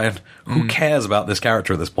Jack Ryan? Who cares about this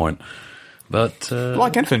character at this point? But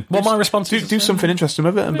like anything. Well, my response is do something interesting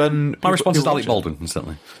with it, and then my response is Alec Baldwin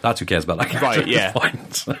instantly. That's who cares about that character. Right?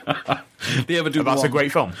 Yeah. They ever do? That's a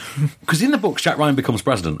great film. Because in the books, Jack Ryan becomes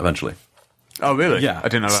president eventually. Oh, really? Yeah, I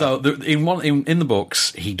didn't know that. So in the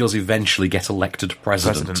books, he does eventually get elected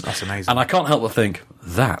president. That's amazing. And I can't help but think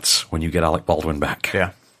that's when you get Alec Baldwin back.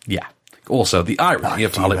 Yeah. Also, the irony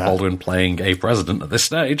of Alec Baldwin playing a president at this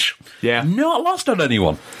stage. Yeah. Not lost on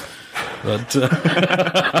anyone. But.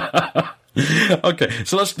 Okay,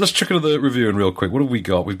 so let's check into the review in real quick. What have we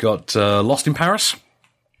got? We've got Lost in Paris.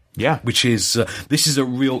 Yeah, which is this is a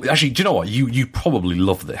real. Actually, do you know what? You probably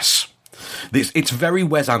love this. It's very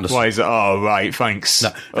Wes Anderson. Why is it? Oh, right. Thanks.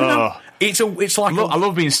 No. It's like I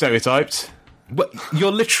love being stereotyped. But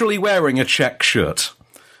you're literally wearing a check shirt.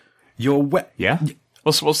 Yeah.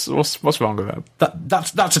 What's wrong with that?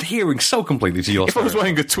 That's adhering so completely to your. If I was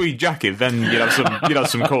wearing a tweed jacket, then you'd have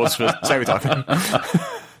some cause for stereotyping.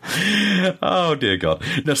 Oh dear God!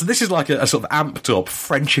 No, so this is like a sort of amped up,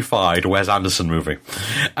 Frenchified Wes Anderson movie,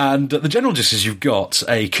 and the general gist is you've got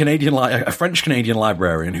a French Canadian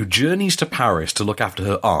librarian who journeys to Paris to look after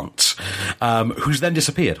her aunt, who's then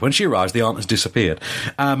disappeared. When she arrives, the aunt has disappeared,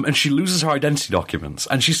 and she loses her identity documents,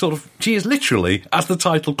 and she is literally, as the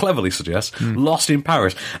title cleverly suggests, lost in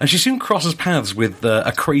Paris, and she soon crosses paths with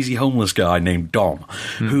a crazy homeless guy named Dom,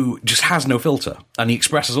 who just has no filter, and he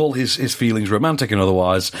expresses all his feelings, romantic and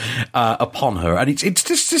otherwise, upon her, and it's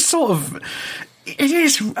just this sort of. It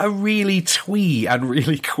is a really twee and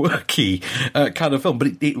really quirky kind of film, but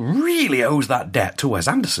it really owes that debt to Wes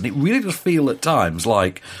Anderson. It really does feel at times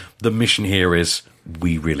like the mission here is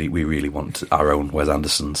we really want our own Wes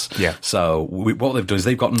Andersons. Yeah. So what they've done is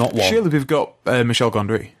they've got not one. Surely we've got Michel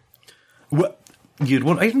Gondry. Well, you'd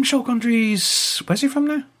want. Isn't Michel Gondry's? Where's he from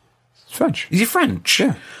now? French. Is he French?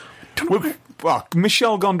 Yeah. Well,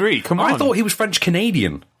 Michel Gondry. Come on. I thought he was French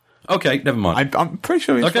Canadian. Okay, never mind. I'm pretty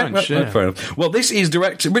sure he's French. Fair enough. Well, this is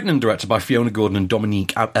written and directed by Fiona Gordon and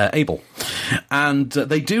Dominique Abel. And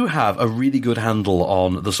they do have a really good handle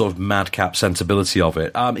on the sort of madcap sensibility of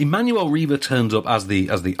it. Emmanuel Riva turns up as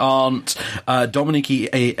the aunt. Dominique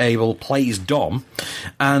Abel plays Dom.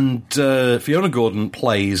 And Fiona Gordon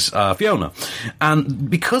plays Fiona. And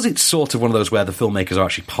because it's sort of one of those where the filmmakers are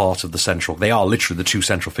actually part of the central... They are literally the two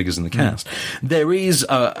central figures in the cast. There is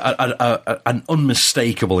an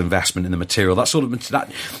unmistakable investment in the material. That sort of...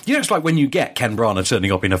 it's like when you get Ken Branagh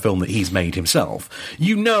turning up in a film that he's made himself.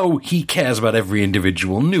 You know he cares about every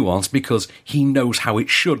individual nuance because he knows how it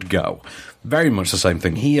should go. Very much the same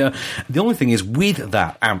thing here. The only thing is, with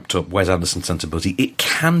that amped up Wes Anderson sensibility, it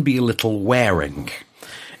can be a little wearing.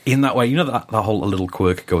 In that way, that whole a little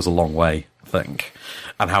quirk goes a long way thing.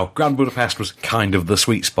 And how Grand Budapest was kind of the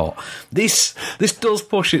sweet spot. This does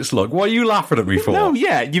push its luck. What are you laughing at me for? No,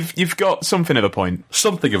 yeah, you've got something of a point.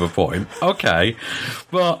 Something of a point, okay.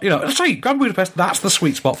 But, sorry, Grand Budapest, that's the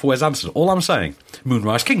sweet spot for Wes Anderson. All I'm saying.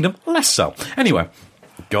 Moonrise Kingdom, less so. Anyway,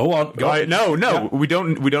 go on. No, yeah. we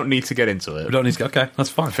don't need to get into it. We don't need to. Okay,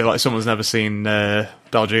 that's fine. I feel like someone's never seen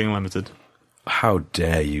Darjeeling Limited. How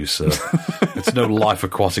dare you, sir? It's no Life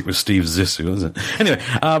Aquatic with Steve Zissou, is it? Anyway,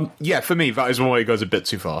 yeah, for me, that is one way it goes a bit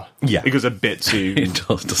too far. Yeah. It goes a bit too it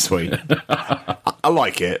does sweet. I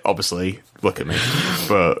like it, obviously. Look at me.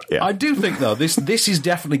 But, yeah. I do think, though, this is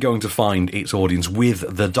definitely going to find its audience with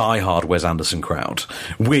the diehard Wes Anderson crowd,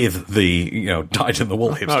 with the,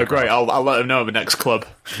 dyed-in-the-wool hipster Oh, great. crowd. I'll let them know the next club.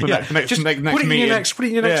 Just put it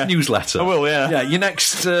in your next newsletter. I will, yeah. Yeah, your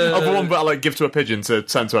next... the one that I give to a pigeon to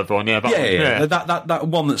send to everyone, yeah. Yeah. That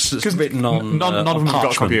one that's written on none of them have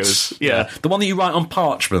got computers. Yeah. The one that you write on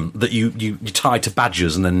parchment that you tie to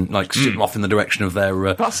badgers and then shoot them off in the direction of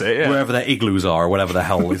their... that's it, yeah. Wherever their igloos are, or whatever the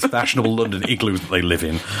hell is fashionable London igloos that they live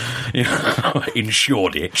in. In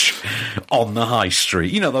Shoreditch, on the high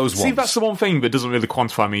street. Those ones. See, that's the one thing that doesn't really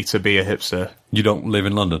quantify me to be a hipster. You don't live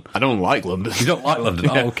in London? I don't like London. You don't like London?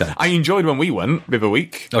 Yeah. Oh, okay. I enjoyed when we went the other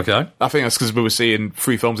week. Okay. I think that's because we were seeing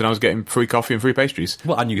free films and I was getting free coffee and free pastries.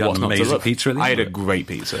 Well, and you had an amazing pizza at the I had a great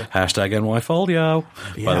pizza. Hashtag NYFolio.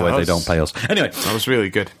 Yeah, by the way, they don't pay us. Anyway. That was really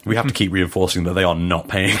good. We have to keep reinforcing that they are not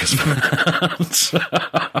paying us for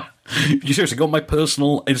that. You seriously go on my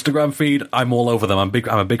personal Instagram feed, I'm all over them. I'm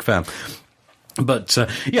a big fan. But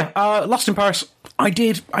Lost in Paris, I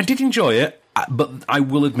did enjoy it, but I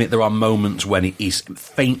will admit there are moments when it is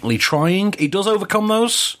faintly trying. It does overcome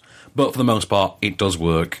those, but for the most part, it does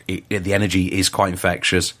work. The energy is quite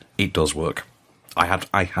infectious. It does work. I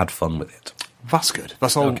had fun with it. That's good.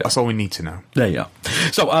 That's all. Okay. That's all we need to know. There you are.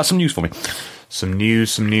 So, some news for me. Some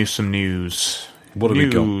news. What have we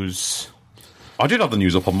got? I did have the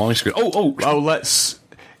news up on my screen. Oh!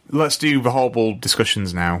 Let's do the horrible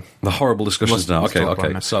discussions now. The horrible discussions now.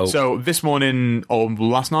 Okay. So this morning or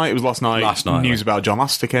last night? It was last night. News about John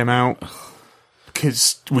Lasseter came out.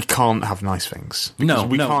 Because we can't have nice things. No,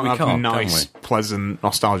 we can't have nice, pleasant,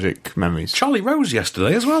 nostalgic memories. Charlie Rose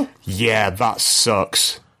yesterday as well. Yeah, that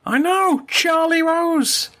sucks. I know, Charlie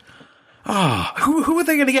Rose. Who are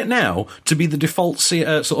they going to get now to be the default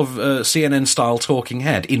CNN-style talking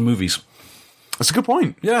head in movies? That's a good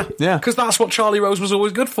point. Yeah. Because that's what Charlie Rose was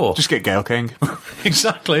always good for. Just get Gayle King.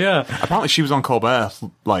 Exactly, yeah. Apparently she was on Colbert,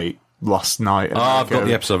 last night. I've got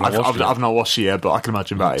the episode. I've not watched it yet, but I can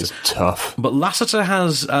imagine that is tough. But Lasseter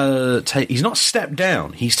has... he's not stepped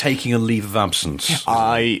down. He's taking a leave of absence.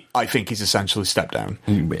 I think he's essentially stepped down.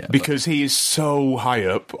 Because he is so high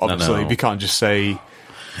up, obviously. We can't just say...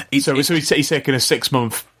 He's taking a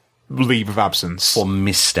 6-month leave of absence. For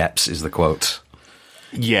missteps, is the quote.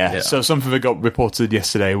 Yeah, so something that got reported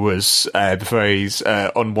yesterday was the phrase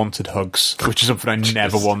unwanted hugs, which is something I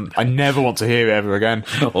never want. I never want to hear it ever again.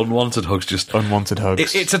 Unwanted hugs, just unwanted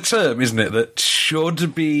hugs. It's a term, isn't it, that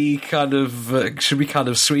should be kind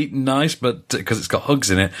of sweet and nice, but because it's got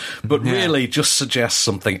hugs in it, but really just suggests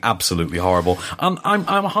something absolutely horrible. And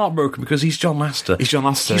I'm heartbroken because he's John Lasseter.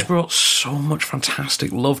 He's brought so much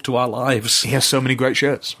fantastic love to our lives. He has so many great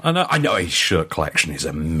shirts. I know his shirt collection is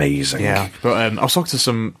amazing. Yeah, but I was talking to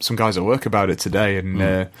some guys at work about it today, and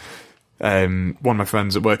one of my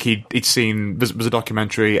friends at work, he'd seen there's a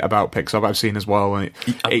documentary about Pixar that I've seen as well. And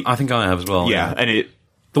I think I have as well. Yeah, and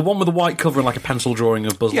the one with the white cover and like a pencil drawing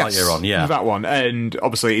of Buzz Lightyear on, yeah. That one. And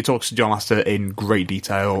obviously he talks to John Lasseter in great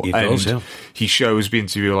detail. He shows the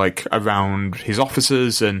interview around his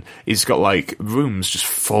offices, and he's got rooms just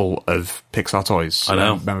full of Pixar toys. I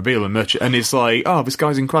know. Memorabilia and merch. And it's this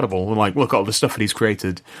guy's incredible. And look at all the stuff that he's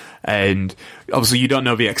created. And obviously you don't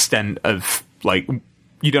know the extent of,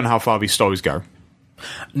 you don't know how far these stories go.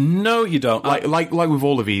 No, you don't. Like with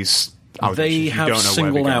all of these They have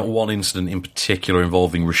singled out one incident in particular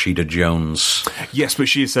involving Rashida Jones. Yes, but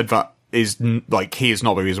she has said that he is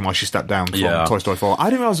not the reason why she stepped down from Toy Story 4. I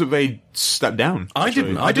didn't realise that they stepped down.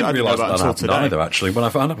 Actually. I didn't realise that happened today either, actually. When I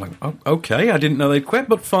found out, I'm like, oh, okay, I didn't know they'd quit,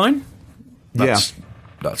 but fine. That's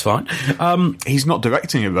fine. He's not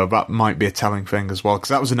directing it, though. That might be a telling thing as well, because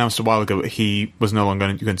that was announced a while ago that he was no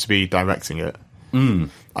longer going to be directing it.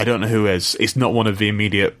 I don't know who is. It's not one of the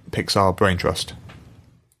immediate Pixar brain trust.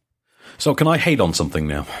 So can I hate on something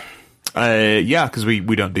now? Yeah, because we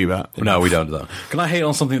don't do that. No, we don't do that. Can I hate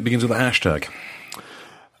on something that begins with a hashtag?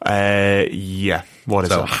 Yeah. What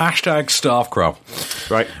is it? Hashtag Staffcrow.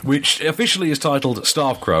 Right. Which officially is titled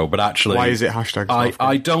Staffcrow, but actually... Why is it hashtag Staffcrow?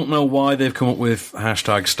 I don't know why they've come up with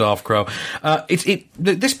hashtag Staffcrow.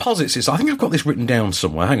 This posits this. I think I've got this written down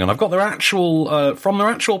somewhere. Hang on. I've got their actual... from their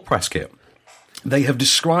actual press kit. They have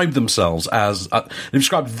described themselves as... they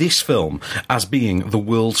described this film as being the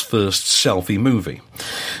world's first selfie movie.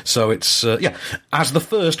 So it's... as the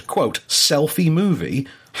first, quote, selfie movie...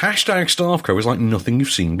 Hashtag Staffcrow is like nothing you've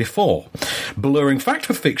seen before. Blurring fact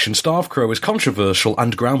with fiction, Staffcrow is controversial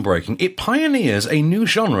and groundbreaking. It pioneers a new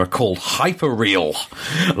genre called hyperreal.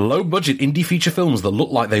 Low-budget indie feature films that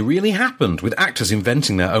look like they really happened, with actors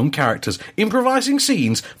inventing their own characters, improvising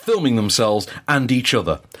scenes, filming themselves and each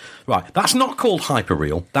other. Right, that's not called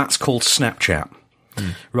hyperreal, that's called Snapchat.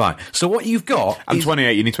 Right, so what you've got... I'm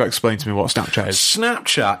 28, you need to explain to me what Snapchat is.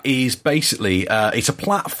 Snapchat is basically, it's a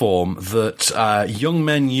platform that young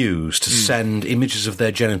men use to send images of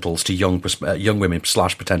their genitals to young women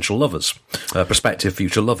 / potential lovers, prospective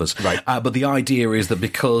future lovers. Right. But the idea is that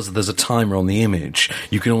because there's a timer on the image,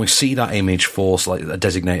 you can only see that image for like a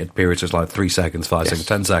designated period, so it's like 3 seconds, 5 seconds,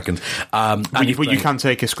 10 seconds. But you can't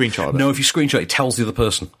take a screenshot of it? No, if you screenshot, it tells the other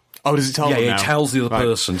person. Oh, does it tell them now? Yeah, it tells the other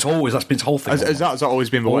person. That's been its whole thing. Has that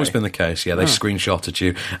always been the way? Always been the case, yeah. They screenshotted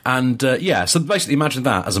you. And, so basically imagine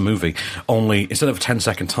that as a movie. Only, instead of a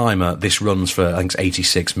 10-second timer, this runs for, I think it's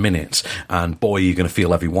 86 minutes. And boy, you're going to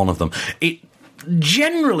feel every one of them. It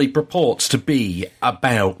generally purports to be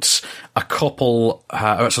about a couple,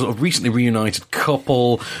 a sort of recently reunited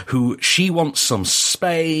couple who she wants some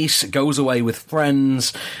space, goes away with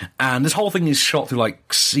friends, and this whole thing is shot through like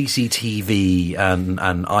CCTV and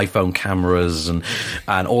iPhone cameras and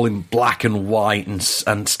all in black and white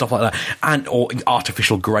and stuff like that, and or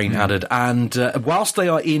artificial grain added. And whilst they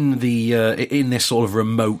are in the in this sort of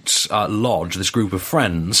remote lodge, this group of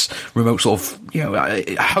friends, remote sort of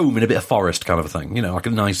home in a bit of forest kind of a thing, like a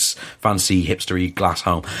nice fancy hipstery glass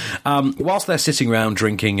home. Whilst they're sitting around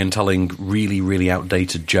drinking and telling really, really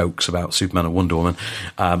outdated jokes about Superman and Wonder Woman,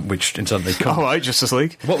 which incidentally... All right, Justice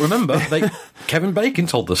League. Well, remember, Kevin Bacon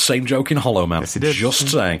told the same joke in Hollow Man. Yes, he did. Just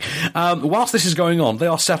saying. Whilst this is going on, they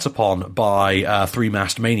are set upon by 3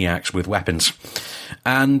 masked maniacs with weapons.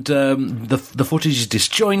 And the footage is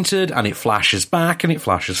disjointed, and it flashes back, and it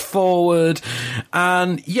flashes forward,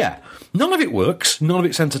 and none of it works, none of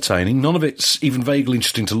it's entertaining, none of it's even vaguely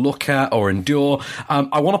interesting to look at or endure.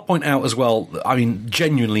 I want to point out as well, I mean,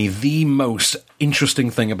 genuinely, the most interesting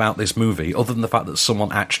thing about this movie, other than the fact that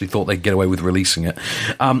someone actually thought they'd get away with releasing it,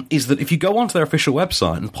 is that if you go onto their official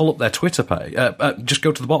website and pull up their Twitter page, just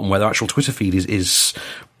go to the bottom where their actual Twitter feed is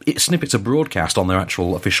snippets of broadcast on their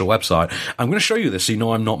actual official website. I'm going to show you this so you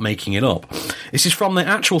know I'm not making it up. This is from their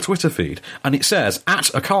actual Twitter feed, and it says, at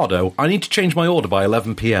Ocado, I need to change my order by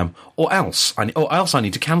 11 p.m, or else I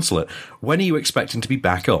need to cancel it. When are you expecting to be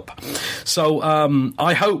back up? So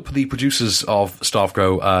I hope the producers of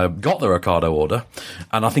Staffcrow got their Ocado order,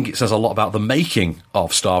 and I think it says a lot about the making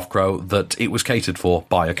of Staffcrow that it was catered for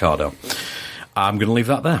by Ocado. I'm going to leave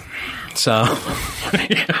that there. So,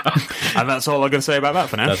 and that's all I'm going to say about that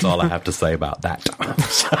for now. That's all I have to say about that.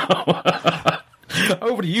 So,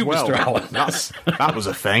 over to you, Mr. Allen. That was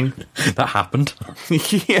a thing. That happened.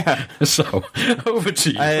 Yeah. So, over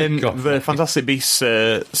to you. The Fantastic Beasts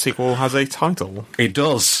sequel has a title. It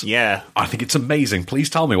does. Yeah. I think it's amazing. Please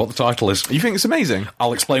tell me what the title is. You think it's amazing?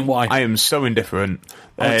 I'll explain why. I am so indifferent.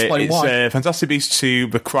 I'll explain why. It's Fantastic Beasts 2,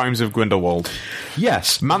 The Crimes of Grindelwald.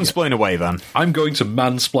 Yes. Mansplain away, then. I'm going to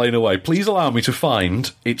mansplain away. Please allow me to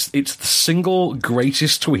find... It's the single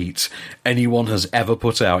greatest tweet anyone has ever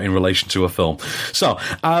put out in relation to a film. So,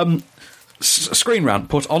 Screen Rant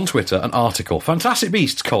put on Twitter an article, Fantastic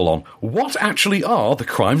Beasts, what actually are the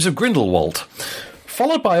crimes of Grindelwald?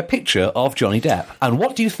 Followed by a picture of Johnny Depp. And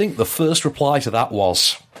what do you think the first reply to that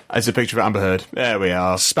was? It's a picture of Amber Heard. There we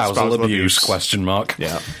are. Spousal abuse, question mark.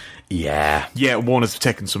 Yeah. Yeah, Warner's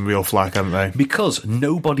taken some real flack, haven't they? Because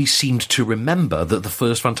nobody seemed to remember that the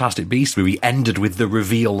first Fantastic Beasts movie ended with the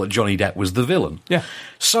reveal that Johnny Depp was the villain. Yeah.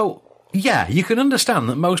 So... yeah, you can understand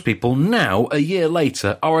that most people now, a year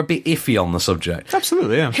later, are a bit iffy on the subject.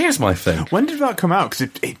 Absolutely, yeah. Here's my thing. When did that come out? Because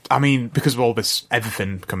because of all this,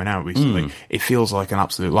 everything coming out recently, it feels like an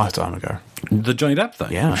absolute lifetime ago. The Johnny Depp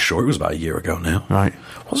thing? Yeah. I'm sure it was about a year ago now. Right.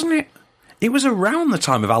 Wasn't it? It was around the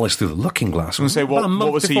time of Alice Through the Looking Glass. I was going to say,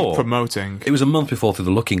 what was before. he promoting? It was a month before Through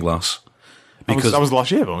the Looking Glass. Because that was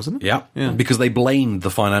last year, wasn't it? Yeah. Because they blamed the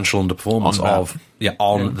financial underperformance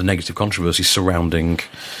on the negative controversy surrounding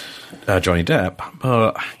Johnny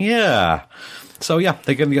Depp. Yeah. So, yeah,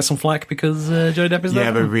 they're going to get some flack because Johnny Depp is there.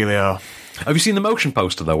 Yeah, they really are. Have you seen the motion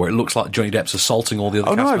poster, though, where it looks like Johnny Depp's assaulting all the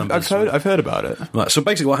other cast members? I've heard about it. Right, so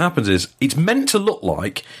basically what happens is, it's meant to look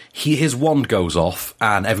like his wand goes off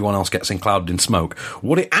and everyone else gets enclouded in smoke.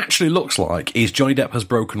 What it actually looks like is Johnny Depp has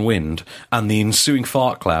broken wind and the ensuing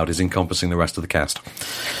fart cloud is encompassing the rest of the cast.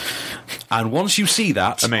 And once you see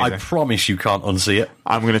that, amazing. I promise you can't unsee it.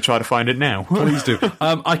 I'm going to try to find it now. Please do.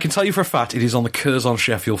 I can tell you for a fact it is on the Curzon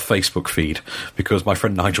Sheffield Facebook feed because my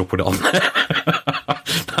friend Nigel put it on there.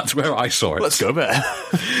 That's where I saw it. Let's go there.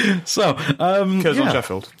 So, Curzon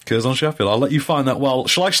Sheffield. Curzon Sheffield. I'll let you find that. Well,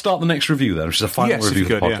 shall I start the next review then, which is a final review of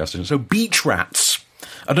the podcast? Yeah. So, Beach Rats.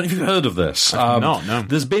 I don't know if you've heard of this. No.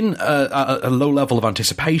 There's been a low level of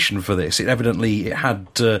anticipation for this. It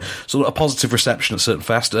had sort of a positive reception at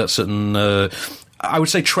certain I would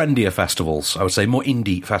say trendier festivals. I would say more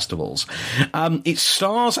indie festivals. It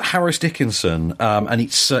stars Harris Dickinson, and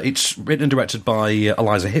it's written and directed by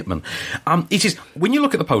Eliza Hittman. It is, when you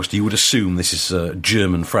look at the poster, you would assume this is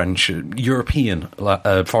German, French, European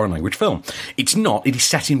foreign language film. It's not. It is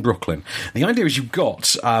set in Brooklyn. The idea is you've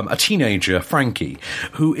got a teenager, Frankie,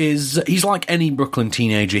 he's like any Brooklyn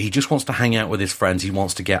teenager. He just wants to hang out with his friends. He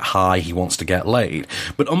wants to get high. He wants to get laid.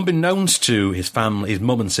 But unbeknownst to his family, his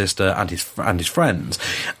mum and sister, and his friends,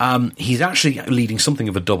 he's actually leading something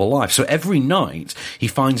of a double life. So every night he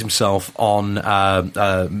finds himself on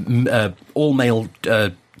all male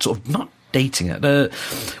sort of, not dating it, what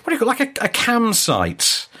do you call it? Like a cam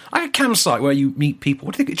site, where you meet people.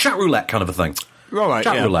 What do you think? Chat roulette kind of a thing. Right,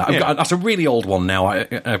 Chat roulette. Yeah. That's a really old one now. I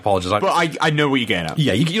apologise. But I know what you're getting at.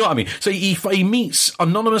 Yeah, you know what I mean. So he meets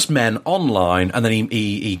anonymous men online, and then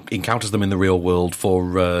he encounters them in the real world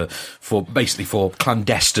for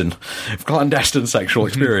clandestine sexual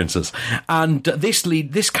experiences. And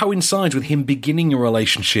this coincides with him beginning a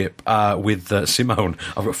relationship with Simone.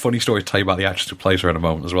 I've got a funny story to tell you about the actress who plays her in a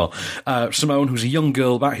moment as well. Simone, who's a young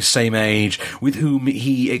girl about his same age, with whom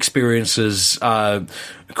he experiences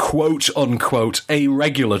quote unquote a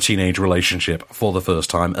regular teenage relationship for the first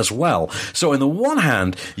time as well. So on the one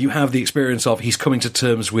hand, you have the experience of he's coming to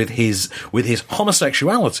terms with his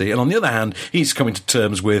homosexuality, and on the other hand, he's coming to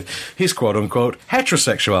terms with his quote unquote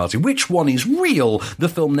heterosexuality. Which one is real? The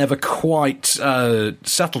film never quite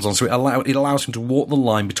settles on, so it allows him to walk the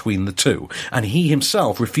line between the two, and he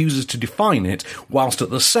himself refuses to define it, whilst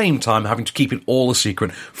at the same time having to keep it all a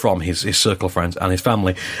secret from his circle of friends and his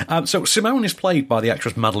family. So Simone is played by the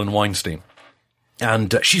actress Madeleine Weinstein.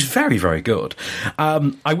 And she's very, very good.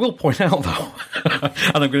 I will point out, though,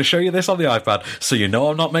 and I'm going to show you this on the iPad, so you know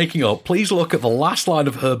I'm not making up. Please look at the last line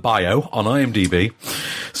of her bio on IMDb.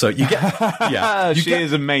 So you get... she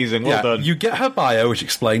is amazing. Well done. You get her bio, which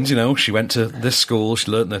explains, she went to this school,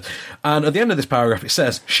 she learnt this. And at the end of this paragraph, it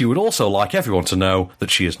says, she would also like everyone to know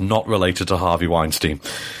that she is not related to Harvey Weinstein.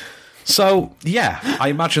 So, yeah, I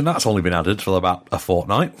imagine that's only been added for about a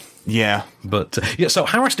fortnight. Yeah. But, so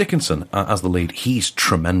Harris Dickinson as the lead, he's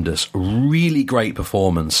tremendous. Really great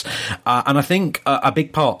performance. And I think a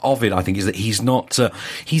big part of it, is that he's not...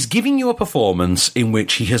 he's giving you a performance in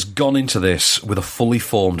which he has gone into this with a fully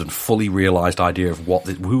formed and fully realised idea of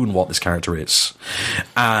who and what this character is.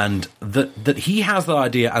 And that he has that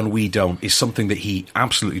idea and we don't is something that he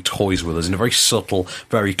absolutely toys with us in a very subtle,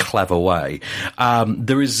 very clever way.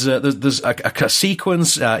 There's a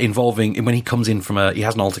sequence involving when he comes in from he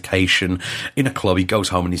has an altercation in a club. He goes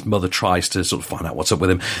home and his mother tries to sort of find out what's up with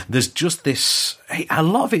him. There's just this, a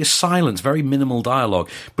lot of it is silence, very minimal dialogue,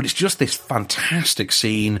 but it's just this fantastic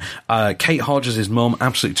scene. Kate Hodges, his mum,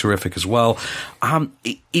 absolutely terrific as well.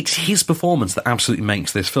 It's his performance that absolutely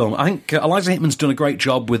makes this film. I think Eliza Hittman's done a great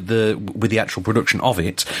job with the actual production of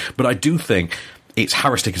it, but I do think it's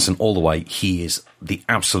Harris Dickinson all the way. He is the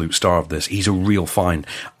absolute star of this. He's a real find.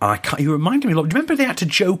 You reminded me a lot. Do you remember the actor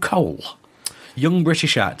Joe Cole? Young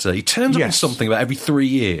British actor. He turns up in something about every 3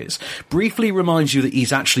 years. Briefly reminds you that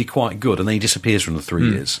he's actually quite good, and then he disappears from the 3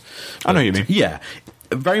 years. I know what you mean. Yeah.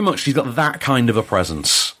 Very much he's got that kind of a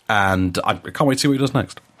presence, and I can't wait to see what he does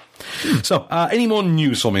next. So, any more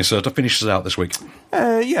news for me, sir, to finish us out this week?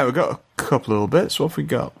 Yeah, we've got a couple little bits. What have we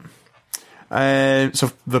got?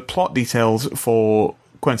 So the plot details for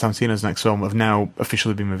Quentin Tarantino's next film have now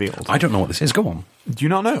officially been revealed. I don't know what this is. Go on. Do you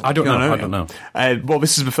not know? I don't know. Well,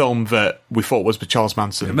 this is the film that we thought was with Charles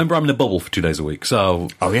Manson. Remember, I'm in a bubble for 2 days a week, so...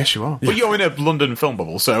 Oh, yes, you are. But you're in a London film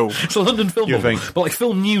bubble, so... It's a London film bubble. But like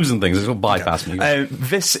film news and things, it's all bypass me.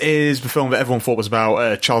 This is the film that everyone thought was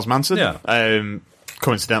about Charles Manson. Yeah.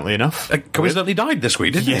 Coincidentally enough. Coincidentally died this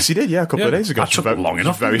week, didn't he? Yes, he did, a couple of days ago. That took long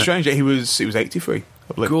enough. Very strange. He was 83.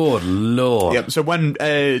 Good lord. Yeah, so when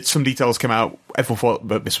some details came out, everyone thought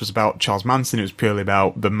that this was about Charles Manson. It was purely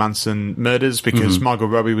about the Manson murders because Margot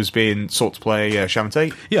Robbie was being sought to play Sharon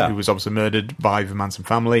Tate, who was obviously murdered by the Manson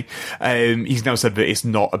family. He's now said that it's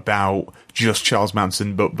not about just Charles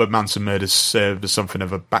Manson, but the Manson murders served as something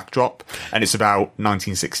of a backdrop, and it's about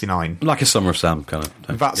 1969. Like a Summer of Sam kind of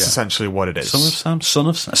thing. That's essentially what it is. Summer of Sam? Son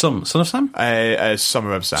of Sam?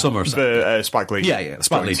 Summer of Sam. Summer of Sam. The Spike Lee. Yeah,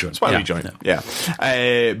 Spike Lee joint. Spike Lee joint, yeah.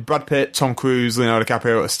 Brad Pitt, Tom Cruise, Leonardo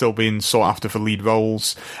DiCaprio are still being sought after for lead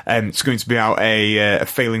roles. It's going to be about a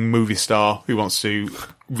failing movie star who wants to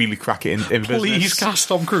really crack it in business. Please cast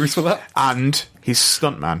Tom Cruise for that. And his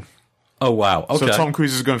stuntman. Oh, wow. Okay. So Tom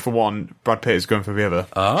Cruise is going for one, Brad Pitt is going for the other.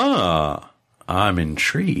 Ah, I'm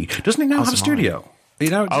intrigued. Doesn't he now have a studio? And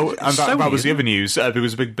that was the other news. There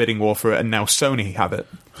was a big bidding war for it, and now Sony have it.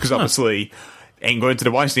 Because obviously... ain't going to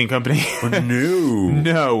the Weinstein Company.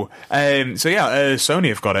 No. Sony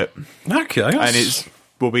have got it. Okay. And it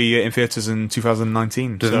will be in theatres in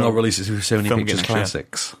 2019. Does it not release it through Sony Pictures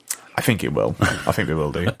Classics? I think it will. I think they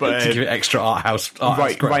will do. But to give it extra art house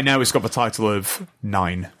right now it's got the title of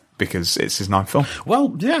 9 because it's his 9th film.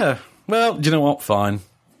 Well, yeah. Well, do you know what? Fine.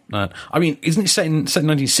 I mean, isn't it set in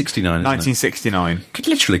 1969? 1969. Could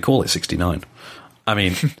literally call it 69. I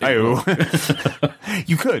mean,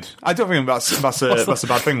 you could. I don't think that's a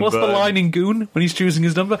bad thing. What's the line in Goon when he's choosing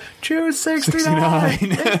his number? Choose 69.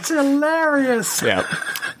 It's hilarious. Yeah.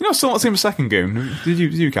 You know, still not seen the second Goon. Did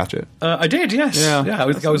you catch it? I did. Yes. Yeah. I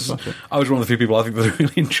was one of the few people I think that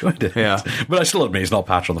really enjoyed it. Yeah. But I still admit it's not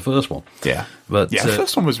patched on the first one. Yeah. But the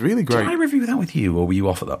first one was really great. Did I review that with you, or were you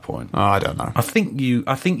off at that point? Oh, I don't know. I think you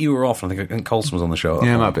were off. I think Coulson was on the show.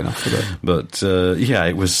 Yeah, it might have been off today. But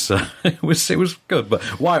it was good.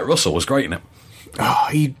 But Wyatt Russell was great in it. Oh,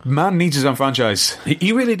 man needs his own franchise.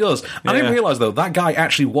 He really does. I didn't realise though that guy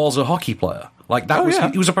actually was a hockey player. Like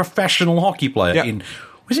that he was a professional hockey player in.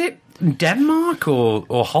 Was it Denmark or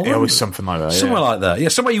Holland? Yeah, it was something like that. Somewhere like that. Yeah,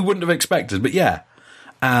 somewhere you wouldn't have expected. But yeah,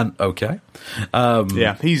 and okay.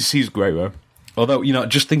 He's great though. Although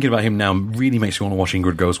just thinking about him now really makes me want to watch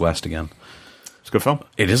Ingrid Goes West again. It's a good film.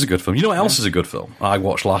 It is a good film. You know what else is a good film? I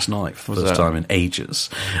watched last night for the first time in ages.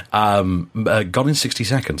 Gone in 60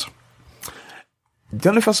 Seconds.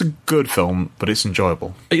 Don't know if that's a good film, but it's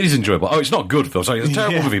enjoyable. It is enjoyable. Oh, it's not a good film. Sorry, it's a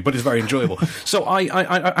terrible movie, but it's very enjoyable. So I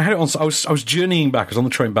had it on. I was journeying back. I was on the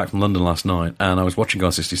train back from London last night, and I was watching Gone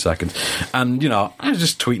in 60 Seconds. And I was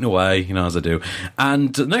just tweeting away, as I do.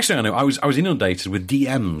 And the next thing I knew, I was inundated with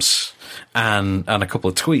DMs and a couple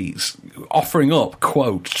of tweets offering up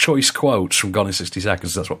choice quotes from Gone in 60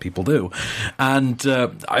 Seconds. That's what people do. And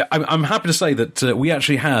I'm happy to say that we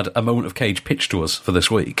actually had a Moment of Cage pitched to us for this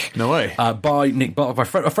week. No way. By Nick Barker,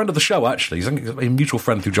 a friend of the show, actually. He's a mutual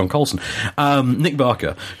friend through John Coulson. Nick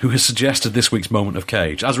Barker, who has suggested this week's Moment of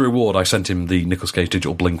Cage. As a reward, I sent him the Nicolas Cage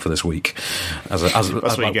digital bling for this week.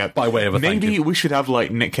 By way of a thank you. Maybe we should have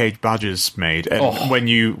Nick Cage badges made. And when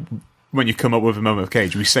you come up with a Moment of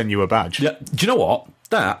Cage, we send you a badge. Yeah. Do you know what?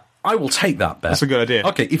 I will take that bet. That's a good idea.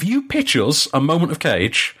 Okay, if you pitch us a Moment of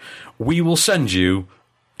Cage, we will send you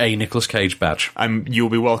a Nicolas Cage badge. And you'll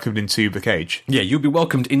be welcomed into the cage. Yeah, you'll be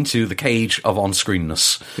welcomed into the cage of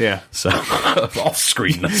on-screenness. Yeah. So,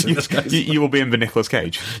 off-screenness in this case. You will be in the Nicolas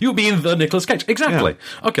Cage. You'll be in the Nicolas Cage. Exactly.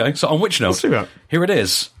 Yeah. Okay, so on which note? Let's do that. Here it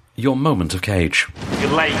is. Your Moment of Cage.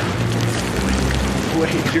 You're late.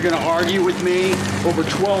 Wait, you're going to argue with me over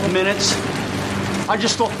 12 minutes? I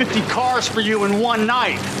just stole 50 cars for you in one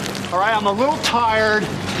night. All right, I'm a little tired,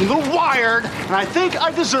 a little wired, and I think I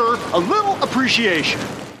deserve a little appreciation.